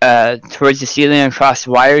towards the ceiling across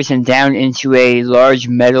wires and down into a large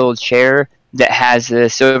metal chair that has the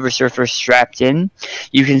Silver Surfer strapped in.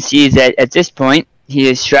 You can see that at this point he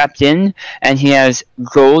is strapped in and he has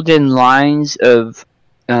golden lines of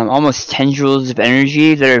almost tendrils of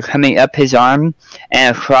energy that are coming up his arm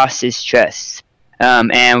and across his chest.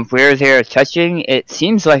 And where they're touching, it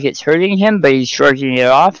seems like it's hurting him, but he's shrugging it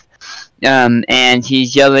off. And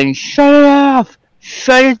he's yelling, "Shut it off!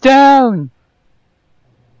 Shut it down!"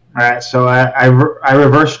 Alright, so I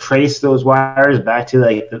reverse trace those wires back to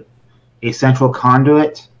a central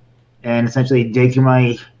conduit and essentially dig through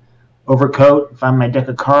my overcoat, find my deck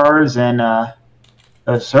of cards, and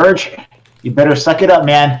Surge, you better suck it up,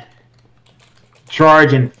 man.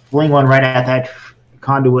 Charge and fling one right at that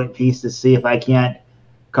conduit piece to see if I can't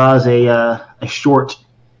cause a short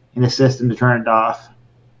in the system to turn it off.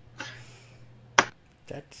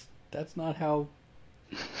 That's not how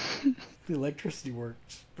the electricity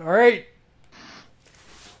works. All right,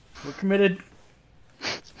 we're committed.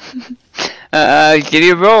 Give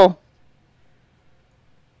you a roll.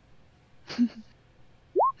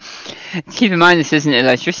 Keep in mind, this isn't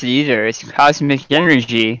electricity either. It's cosmic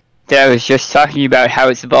energy that I was just talking about, how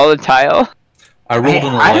it's volatile. I rolled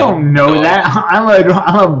an 11. I don't know that. I'm a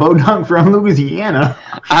bodunk from Louisiana.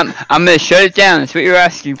 I'm gonna shut it down. That's what you're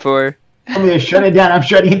asking for. I'm gonna shut it down. I'm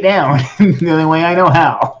shutting it down. The only way I know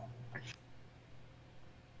how.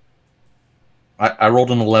 I rolled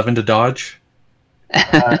an 11 to dodge.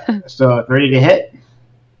 So 30 to hit.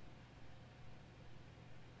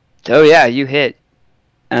 Oh yeah, you hit.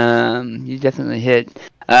 You definitely hit.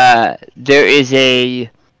 There is a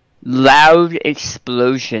loud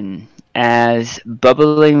explosion as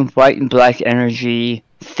bubbling white and black energy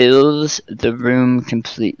fills the room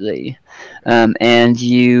completely. And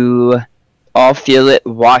you all feel it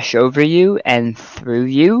wash over you and through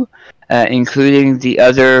you, including the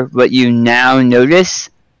other, what you now notice,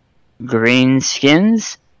 green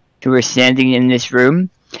skins who are standing in this room.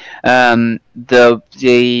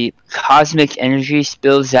 The cosmic energy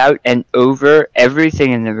spills out and over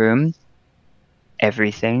everything in the room.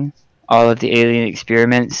 Everything. All of the alien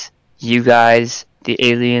experiments, you guys, the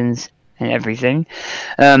aliens, and everything.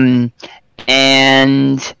 And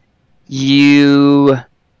you...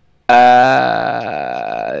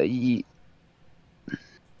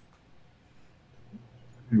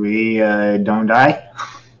 We don't die.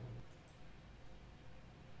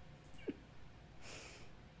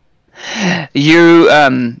 You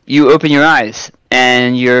open your eyes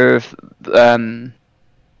and you're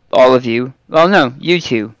all of you. Well, no, you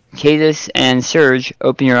two. Cadus and Surge,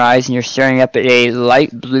 open your eyes and you're staring up at a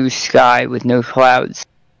light blue sky with no clouds.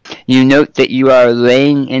 You note that you are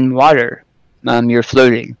laying in water. You're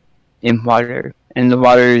floating in water. And the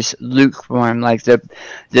water's lukewarm. Like the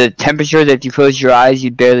temperature that if you close your eyes,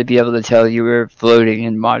 you'd barely be able to tell you were floating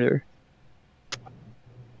in water.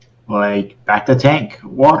 Like back to tank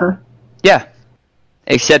water? Yeah.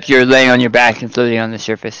 Except you're laying on your back and floating on the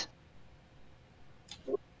surface.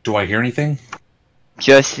 Do I hear anything?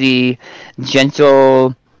 Just the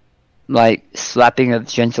gentle, like, slapping of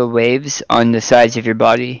gentle waves on the sides of your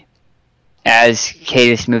body as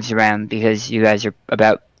Cadus moves around, because you guys are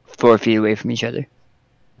about 4 feet away from each other.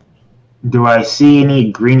 Do I see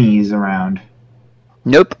any greenies around?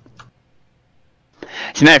 Nope.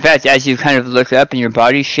 As a matter of fact, as you kind of look up and your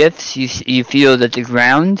body shifts, you feel that the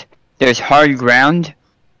ground, there's hard ground,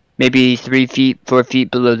 maybe 3 feet, 4 feet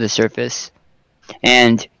below the surface.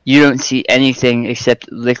 And you don't see anything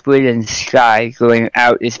except liquid and sky going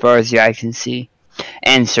out as far as the eye can see.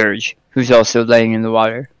 And Surge, who's also laying in the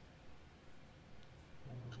water.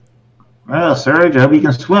 Well, Surge, I hope you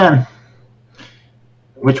can swim.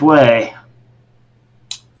 Which way?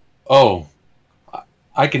 Oh,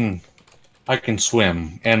 I can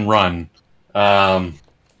swim and run. But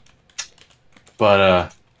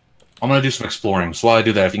I'm gonna do some exploring. So while I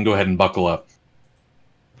do that, if you can go ahead and buckle up.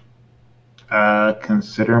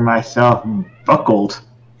 Consider myself buckled.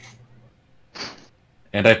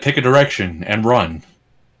 And I pick a direction and run.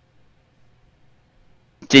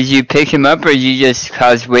 Did you pick him up, or you just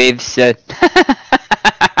cause waves to...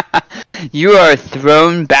 You are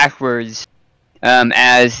thrown backwards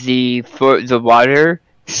as the water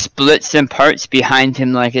splits in parts behind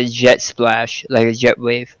him like a jet splash, like a jet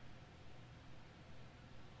wave.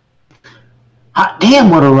 Hot damn,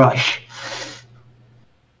 what a rush!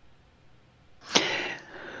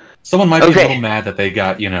 Someone might be a little mad that they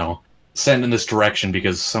got, sent in this direction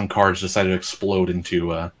because some cars decided to explode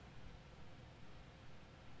into,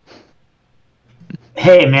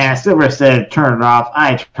 Hey man, Silver said turn it off.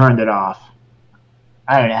 I turned it off.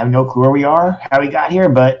 I don't have no clue where we are, how we got here,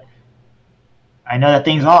 but I know that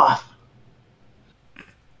thing's off.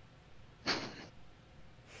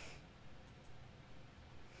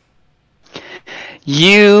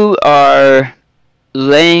 You are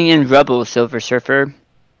laying in rubble, Silver Surfer.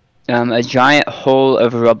 A giant hole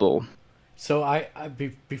of rubble. So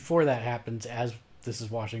before that happens, as this is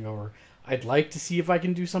washing over, I'd like to see if I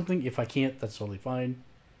can do something. If I can't, that's totally fine.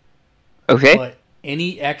 Okay. But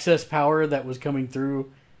any excess power that was coming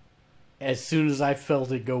through, as soon as I felt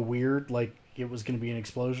it go weird, like it was going to be an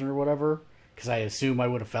explosion or whatever, because I assume I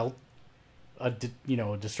would have felt a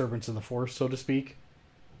disturbance in the force, so to speak,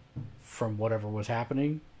 from whatever was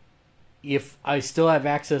happening. If I still have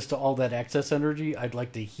access to all that excess energy, I'd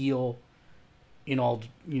like to heal in all,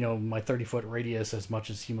 my 30-foot radius as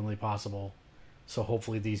much as humanly possible. So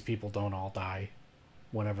hopefully these people don't all die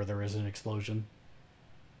whenever there is an explosion.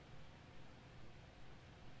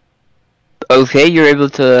 Okay, you're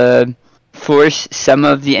able to force some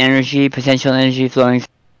of the energy, potential energy flowing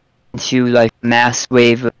into like mass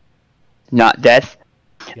wave, not death.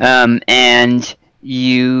 Yeah. And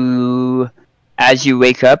you... As you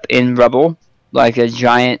wake up in rubble, like a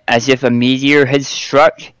giant, as if a meteor had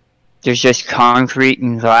struck, there's just concrete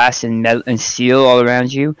and glass and metal and steel all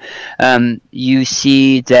around you. You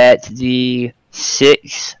see that the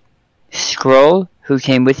 6 Skrull who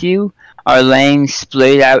came with you are laying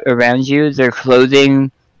splayed out around you, their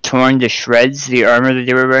clothing torn to shreds, the armor that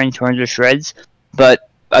they were wearing torn to shreds. But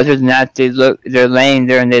other than that, they're laying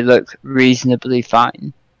there and they look reasonably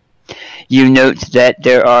fine. You note that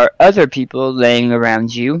there are other people laying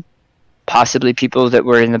around you, possibly people that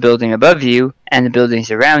were in the building above you and the buildings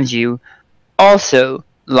around you, also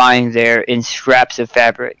lying there in scraps of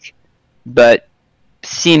fabric, but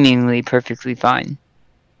seemingly perfectly fine.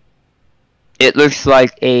 It looks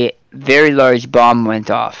like a very large bomb went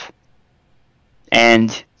off,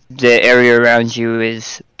 and the area around you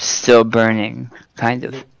is still burning, kind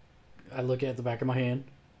of. I look at the back of my hand.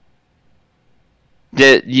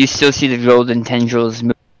 You still see the golden tendrils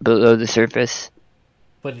move below the surface.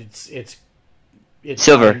 But it's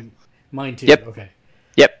silver. Mine too. Yep. Okay.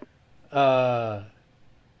 Yep.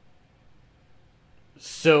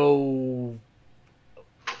 So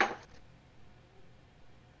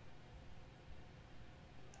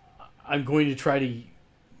I'm going to try to...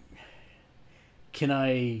 Can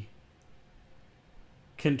I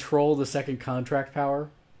control the second contract power?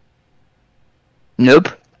 Nope.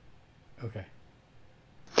 Okay.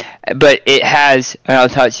 But it has, and I'll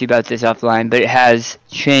talk to you about this offline, but it has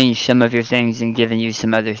changed some of your things and given you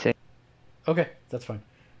some other things. Okay, that's fine.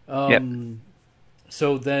 Yep.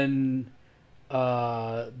 So then,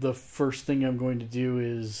 the first thing I'm going to do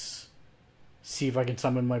is see if I can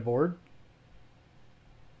summon my board.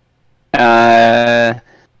 Okay,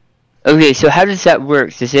 so how does that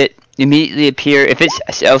work? Does it immediately appear if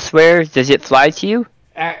it's elsewhere? Does it fly to you?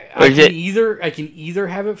 I can either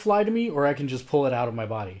have it fly to me, or I can just pull it out of my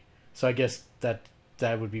body. So I guess that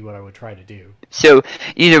would be what I would try to do. So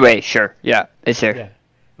either way, sure, yeah, it's there. Yeah.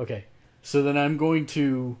 Okay. So then I'm going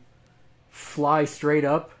to fly straight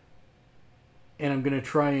up, and I'm going to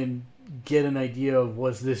try and get an idea of,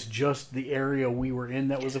 was this just the area we were in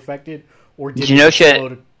that was affected, or did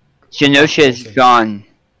Genosha is gone.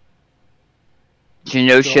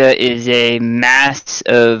 Genosha is a mass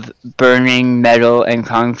of burning metal and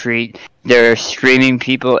concrete. There are screaming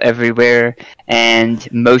people everywhere, and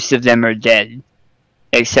most of them are dead,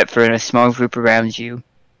 except for in a small group around you.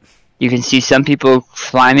 You can see some people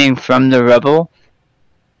climbing from the rubble,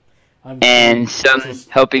 and some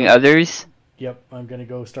helping others. Yep, I'm going to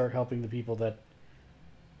go start helping the people that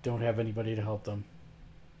don't have anybody to help them.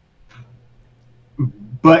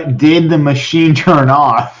 But did the machine turn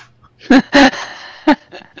off?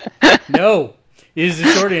 No, is the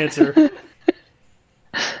short answer.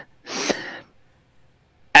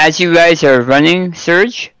 As you guys are running,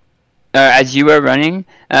 Surge, as you are running,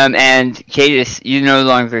 and Cadus, you no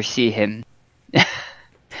longer see him.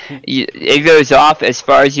 It goes off as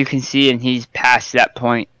far as you can see, and he's past that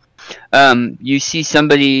point. You see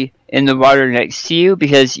somebody in the water next to you,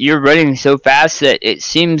 because you're running so fast that it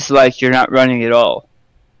seems like you're not running at all.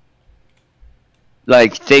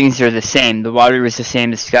 Like, things are the same. The water is the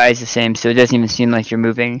same, the sky is the same, so it doesn't even seem like you're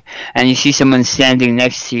moving. And you see someone standing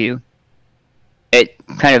next to you. It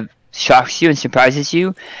kind of shocks you and surprises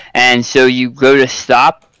you, and so you go to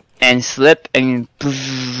stop and slip, and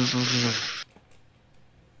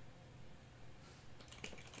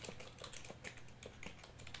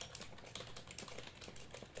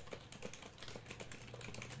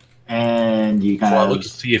and you kind So I of look to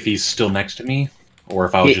see if he's still next to me, or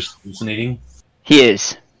if I was just hallucinating. he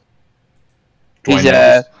is. Do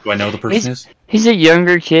I know the person is? He's a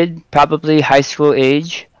younger kid, probably high school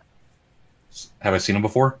age. Have I seen him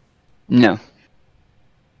before? No.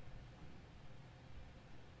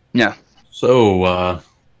 No. So,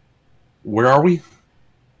 where are we?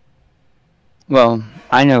 Well,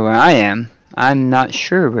 I know where I am. I'm not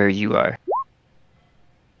sure where you are.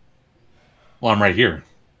 Well, I'm right here.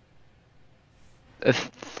 A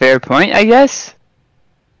fair point, I guess?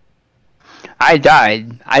 I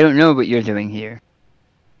died. I don't know what you're doing here.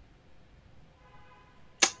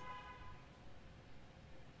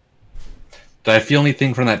 Did I feel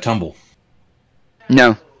anything from that tumble?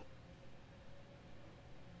 No.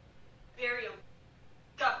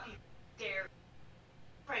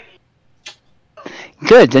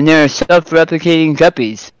 Good, then there are self-replicating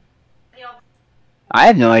guppies. I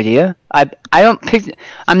have no idea. I don't pick...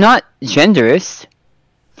 I'm not genderist.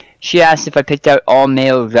 She asked if I picked out all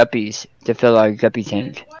male guppies to fill our guppy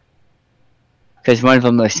tank. Because one of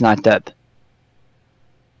them looks knocked up.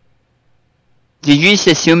 Did you just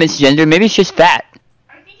assume it's gender? Maybe it's just fat.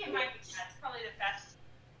 I think it might be fat. It's probably the fastest.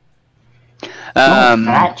 don't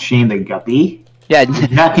fat shame the guppy. Yeah,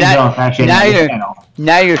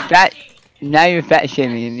 now you're fat. Now you're fat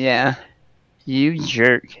shaming him. Yeah, you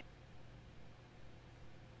jerk.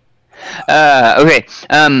 Okay.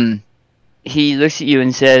 He looks at you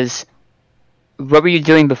and says, "What were you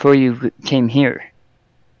doing before you came here?"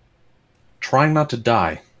 Trying not to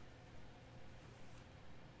die.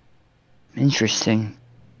 Interesting.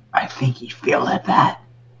 I think you feel at that.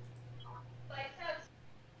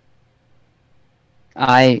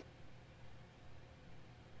 I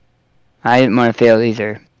didn't want to fail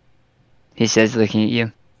either, he says, looking at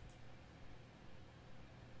you.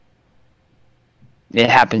 It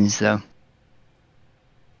happens, though.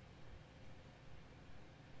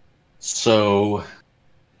 So,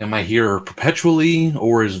 am I here perpetually,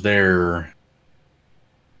 or is there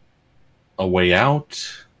a way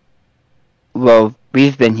out? Well,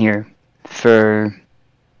 we've been here for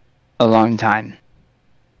a long time.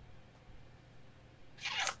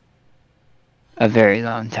 A very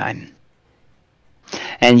long time.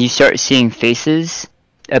 And you start seeing faces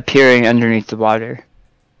appearing underneath the water.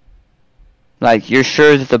 Like, you're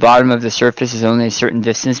sure that the bottom of the surface is only a certain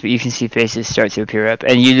distance, but you can see faces start to appear up.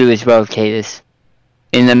 And you do as well, Cadus.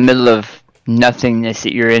 In the middle of nothingness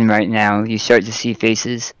that you're in right now, you start to see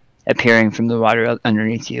faces appearing from the water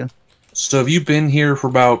underneath you. So have you been here for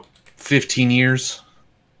about 15 years?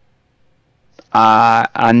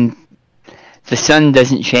 The sun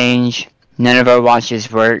doesn't change. None of our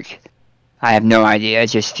watches work. I have no idea. It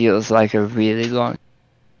just feels like a really long...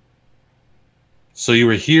 So you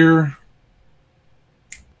were here,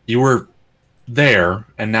 you were there,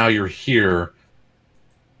 and now you're here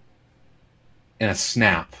in a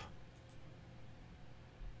snap.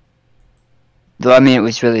 Though, I mean, it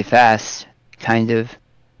was really fast, kind of.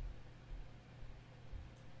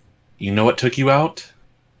 You know what took you out?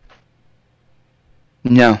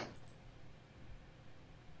 No.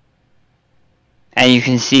 And you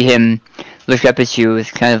can see him look up at you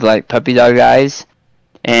with kind of like puppy dog eyes,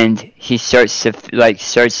 and he starts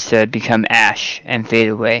to become ash and fade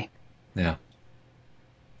away. Yeah.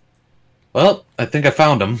 Well, I think I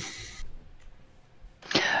found him.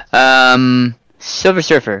 Silver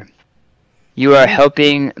Surfer, you are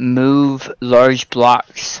helping move large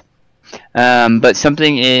blocks, but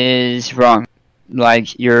something is wrong.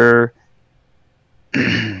 Like your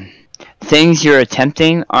things you're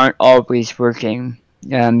attempting aren't always working.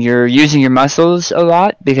 You're using your muscles a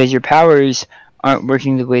lot because your powers aren't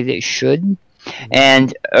working the way they should.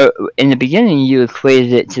 And in the beginning, you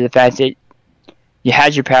equated it to the fact that you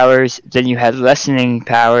had your powers, then you had lessening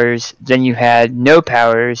powers, then you had no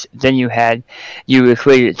powers, then you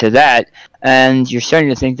equated it to that, and you're starting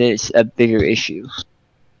to think that it's a bigger issue.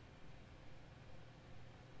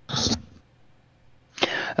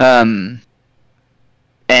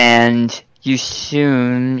 And you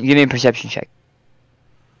soon... Give me a perception check.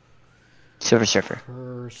 Silver Surfer.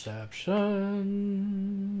 Perception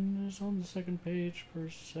is on the second page.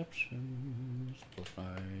 Perception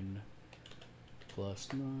plus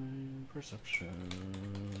 9. Perception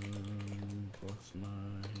plus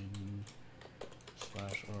 9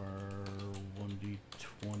 slash R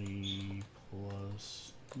 1d20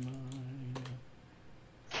 plus 9.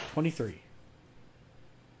 23.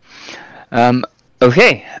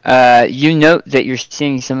 Okay. You note that you're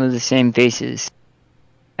seeing some of the same faces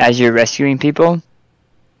as you're rescuing people.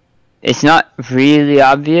 It's not really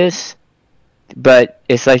obvious, but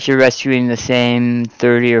it's like you're rescuing the same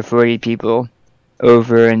 30 or 40 people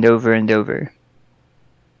over and over and over.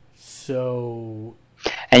 So...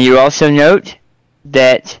 And you also note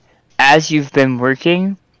that as you've been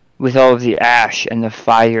working with all of the ash and the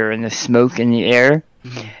fire and the smoke in the air,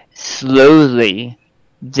 slowly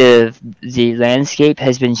the landscape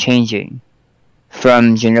has been changing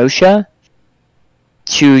from Genosha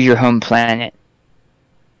to your home planet.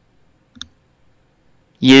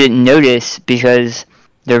 You didn't notice because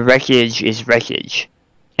the wreckage is wreckage,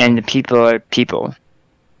 and the people are people.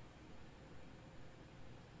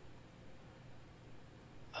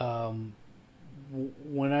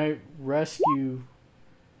 When I rescue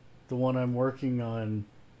the one I'm working on,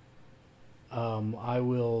 I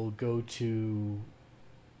will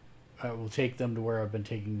take them to where I've been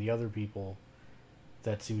taking the other people.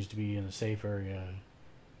 That seems to be in a safe area.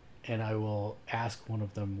 And I will ask one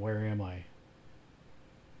of them, where am I?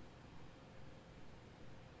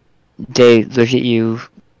 They look at you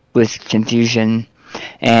with confusion,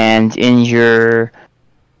 and in your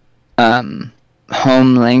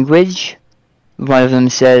home language, one of them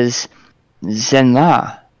says,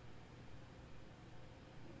 Zenla.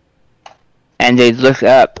 And they look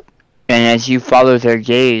up, and as you follow their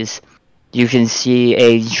gaze, you can see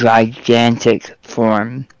a gigantic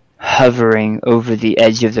form hovering over the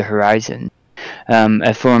edge of the horizon.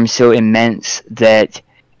 A form so immense that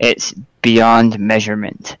it's beyond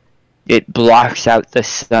measurement. It blocks out the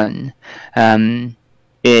sun.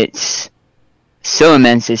 It's so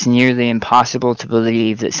immense it's nearly impossible to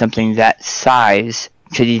believe that something that size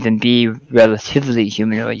could even be relatively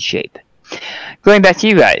humanoid shape. Going back to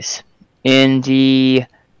you guys, in the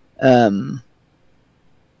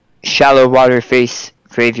shallow water face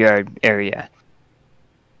graveyard area,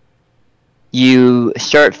 you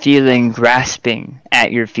start feeling grasping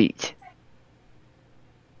at your feet.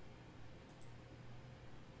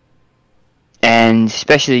 And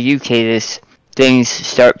especially you, Cadus, things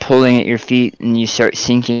start pulling at your feet and you start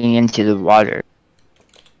sinking into the water.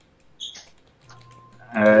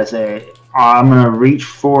 I'm going to reach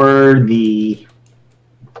for the...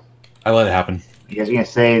 I let it happen. I guess you're going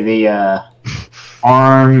to say the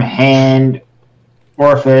arm, hand,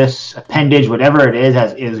 orifice, appendage, whatever it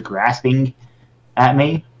is grasping at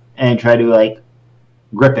me, and try to, like,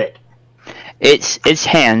 grip it. It's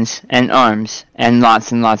hands and arms and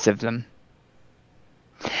lots of them.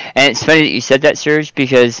 And it's funny that you said that, Serge,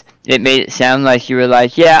 because it made it sound like you were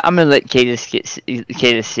like, yeah, I'm going to let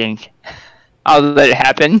Cadus sink. I'll let it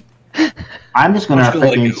happen. I'm just going to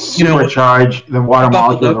freaking supercharge the water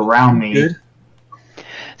molecules around me. Good.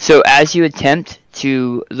 So as you attempt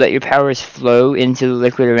to let your powers flow into the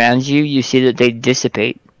liquid around you, you see that they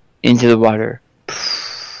dissipate into the water.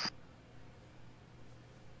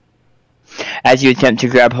 As you attempt to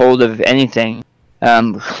grab hold of anything,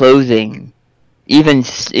 clothing, even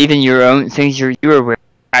your own things you were wearing,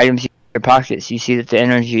 items in your pockets. You see that the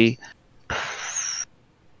energy.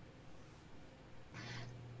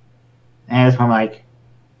 And it's kind of like,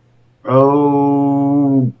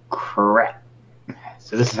 oh crap!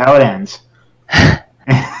 So this is how it ends.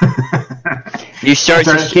 You start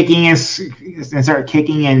kicking and start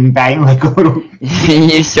kicking and batting like a little.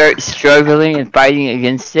 You start struggling and fighting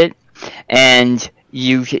against it, and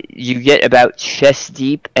you get about chest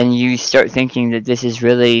deep, and you start thinking that this is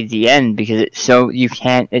really the end because it's so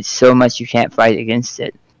much you can't fight against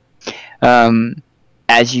it.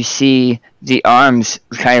 As you see the arms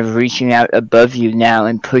kind of reaching out above you now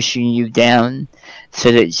and pushing you down,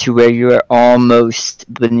 so that to where you are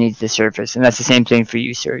almost beneath the surface, and that's the same thing for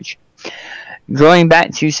you, Surge. Going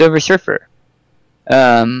back to Silver Surfer,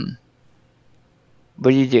 what do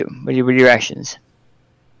you do? What are your actions?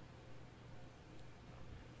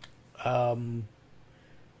 I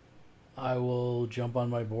will jump on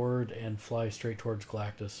my board and fly straight towards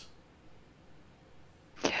Galactus.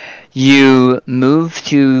 You move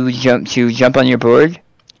to jump on your board,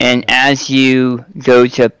 and as you go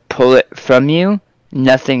to pull it from you,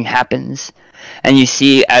 nothing happens. And you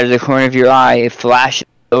see out of the corner of your eye a flash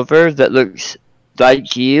over that looks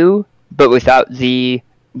like you, but without the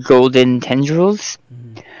golden tendrils,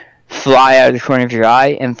 fly out of the corner of your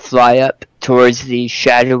eye and fly up towards the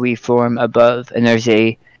shadowy form above. And there's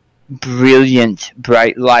a brilliant,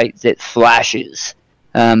 bright light that flashes.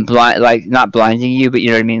 Not blinding you, but you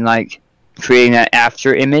know what I mean, like creating that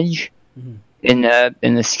after image in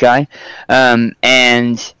the sky.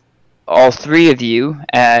 And all three of you,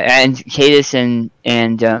 and Cadus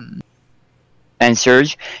and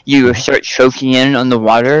Surge, you start choking in on the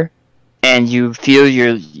water, and you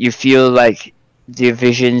feel like the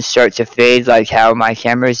vision start to fade, like how my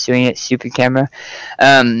camera is doing it, stupid camera.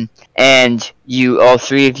 And all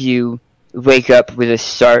three of you wake up with a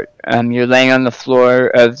start. You're laying on the floor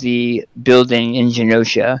of the building in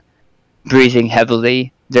Genosha, breathing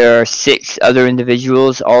heavily. There are 6 other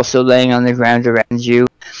individuals also laying on the ground around you.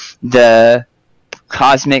 The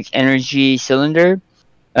cosmic energy cylinder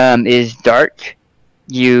is dark.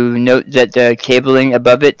 You note that the cabling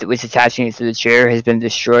above it that was attaching it to the chair has been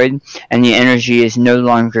destroyed, and the energy is no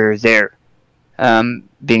longer there,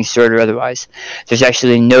 being stored or otherwise. There's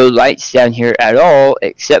actually no lights down here at all,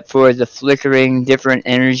 except for the flickering different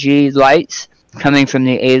energy lights coming from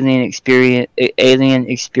the alien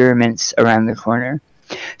experiments around the corner.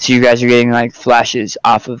 So you guys are getting like flashes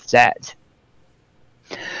off of that.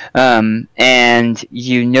 And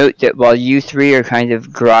you note that while you three are kind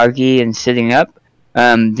of groggy and sitting up,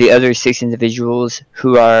 the other 6 individuals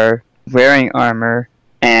who are wearing armor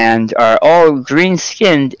and are all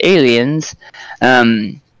green-skinned aliens,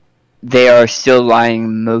 they are still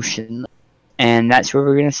lying motionless. And that's where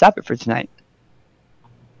we're going to stop it for tonight.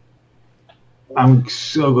 I'm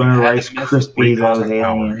so going to Rice Krispie those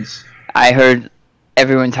aliens. I heard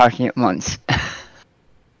everyone talking at once.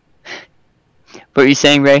 What were you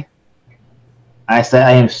saying, Ray? I said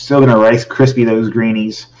I am still going to Rice Krispie those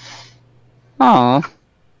greenies. Oh,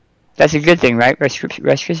 that's a good thing, right? Rice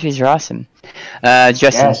Krispies are awesome.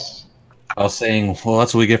 Justin? Yes. I was saying, well,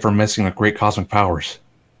 that's what we get for messing with great cosmic powers.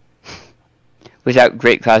 Without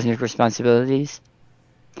great cosmic responsibilities?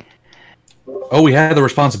 Oh, we had the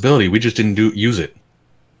responsibility. We just didn't use it.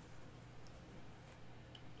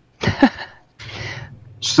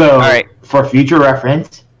 So, right. For future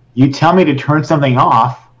reference, you tell me to turn something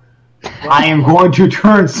off, I am going to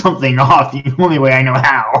turn something off the only way I know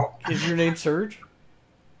how. Is your name Surge?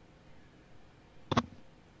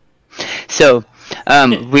 So,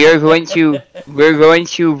 we're going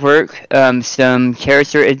to work some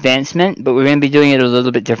character advancement, but we're going to be doing it a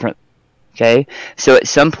little bit different. Okay, so at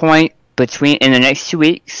some point in the next 2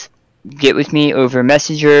 weeks, get with me over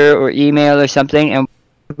Messenger or email or something, and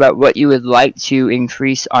talk about what you would like to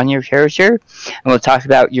increase on your character, and we'll talk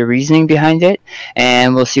about your reasoning behind it,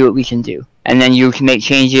 and we'll see what we can do. And then you can make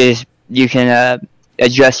changes. You can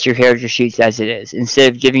adjust your character sheets as it is.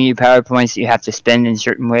 Instead of giving you PowerPoints that you have to spend in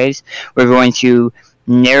certain ways, we're going to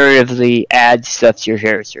narratively add stuff to your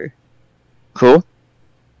character. Cool?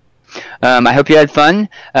 I hope you had fun.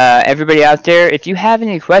 Everybody out there, if you have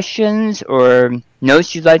any questions or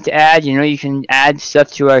notes you'd like to add, you can add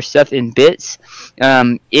stuff to our stuff in bits.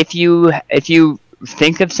 If you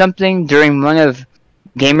think of something during one of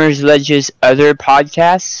Gamers Ledge's other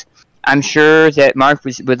podcasts, I'm sure that Mark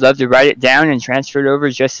would love to write it down and transfer it over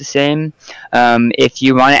just the same. If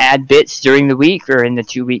you want to add bits during the week or in the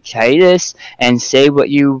 2-week hiatus and say what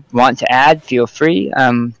you want to add, feel free.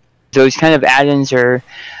 those kind of add-ins are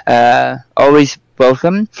always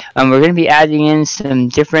welcome. We're going to be adding in some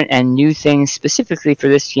different and new things specifically for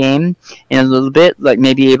this game in a little bit, like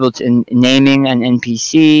maybe able to naming an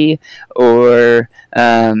NPC or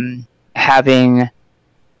having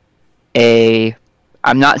a,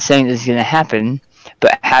 I'm not saying this is going to happen,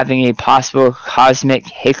 but having a possible cosmic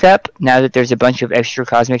hiccup now that there's a bunch of extra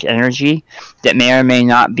cosmic energy that may or may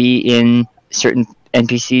not be in certain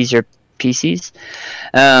NPCs or PCs.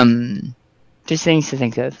 Just things to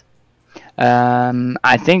think of.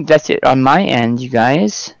 I think that's it on my end, you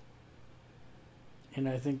guys. And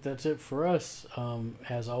I think that's it for us.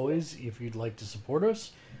 As always, if you'd like to support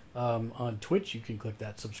us on Twitch, you can click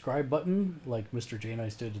that subscribe button like Mr. J and I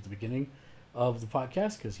did at the beginning of the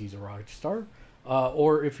podcast because he's a rock star.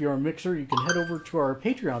 Or if you're on Mixer, you can head over to our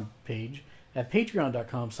Patreon page at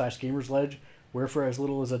patreon.com/gamersledge, where for as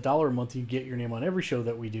little as $1 a month, you get your name on every show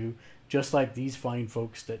that we do, just like these fine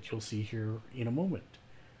folks that you'll see here in a moment.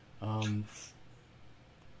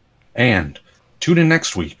 And tune in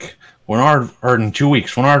next week, or in 2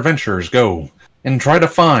 weeks, when our adventurers go and try to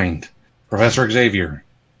find Professor Xavier.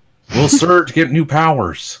 Will Surge get new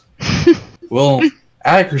powers? Will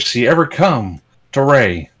accuracy ever come to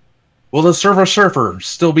Ray? Will the Silver Surfer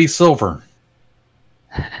still be silver?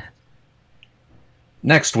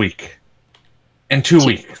 Next week. In 2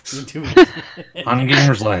 weeks. In 2 weeks. On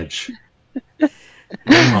Gamer's Ledge.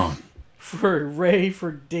 Game on. For Ray,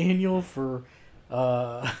 for Daniel, for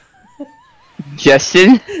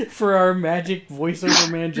Justin? for our magic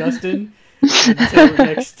voiceover man, Justin. Until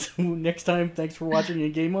next time, thanks for watching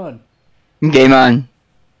and game on. Game on.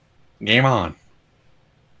 Game on.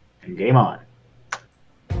 Game on.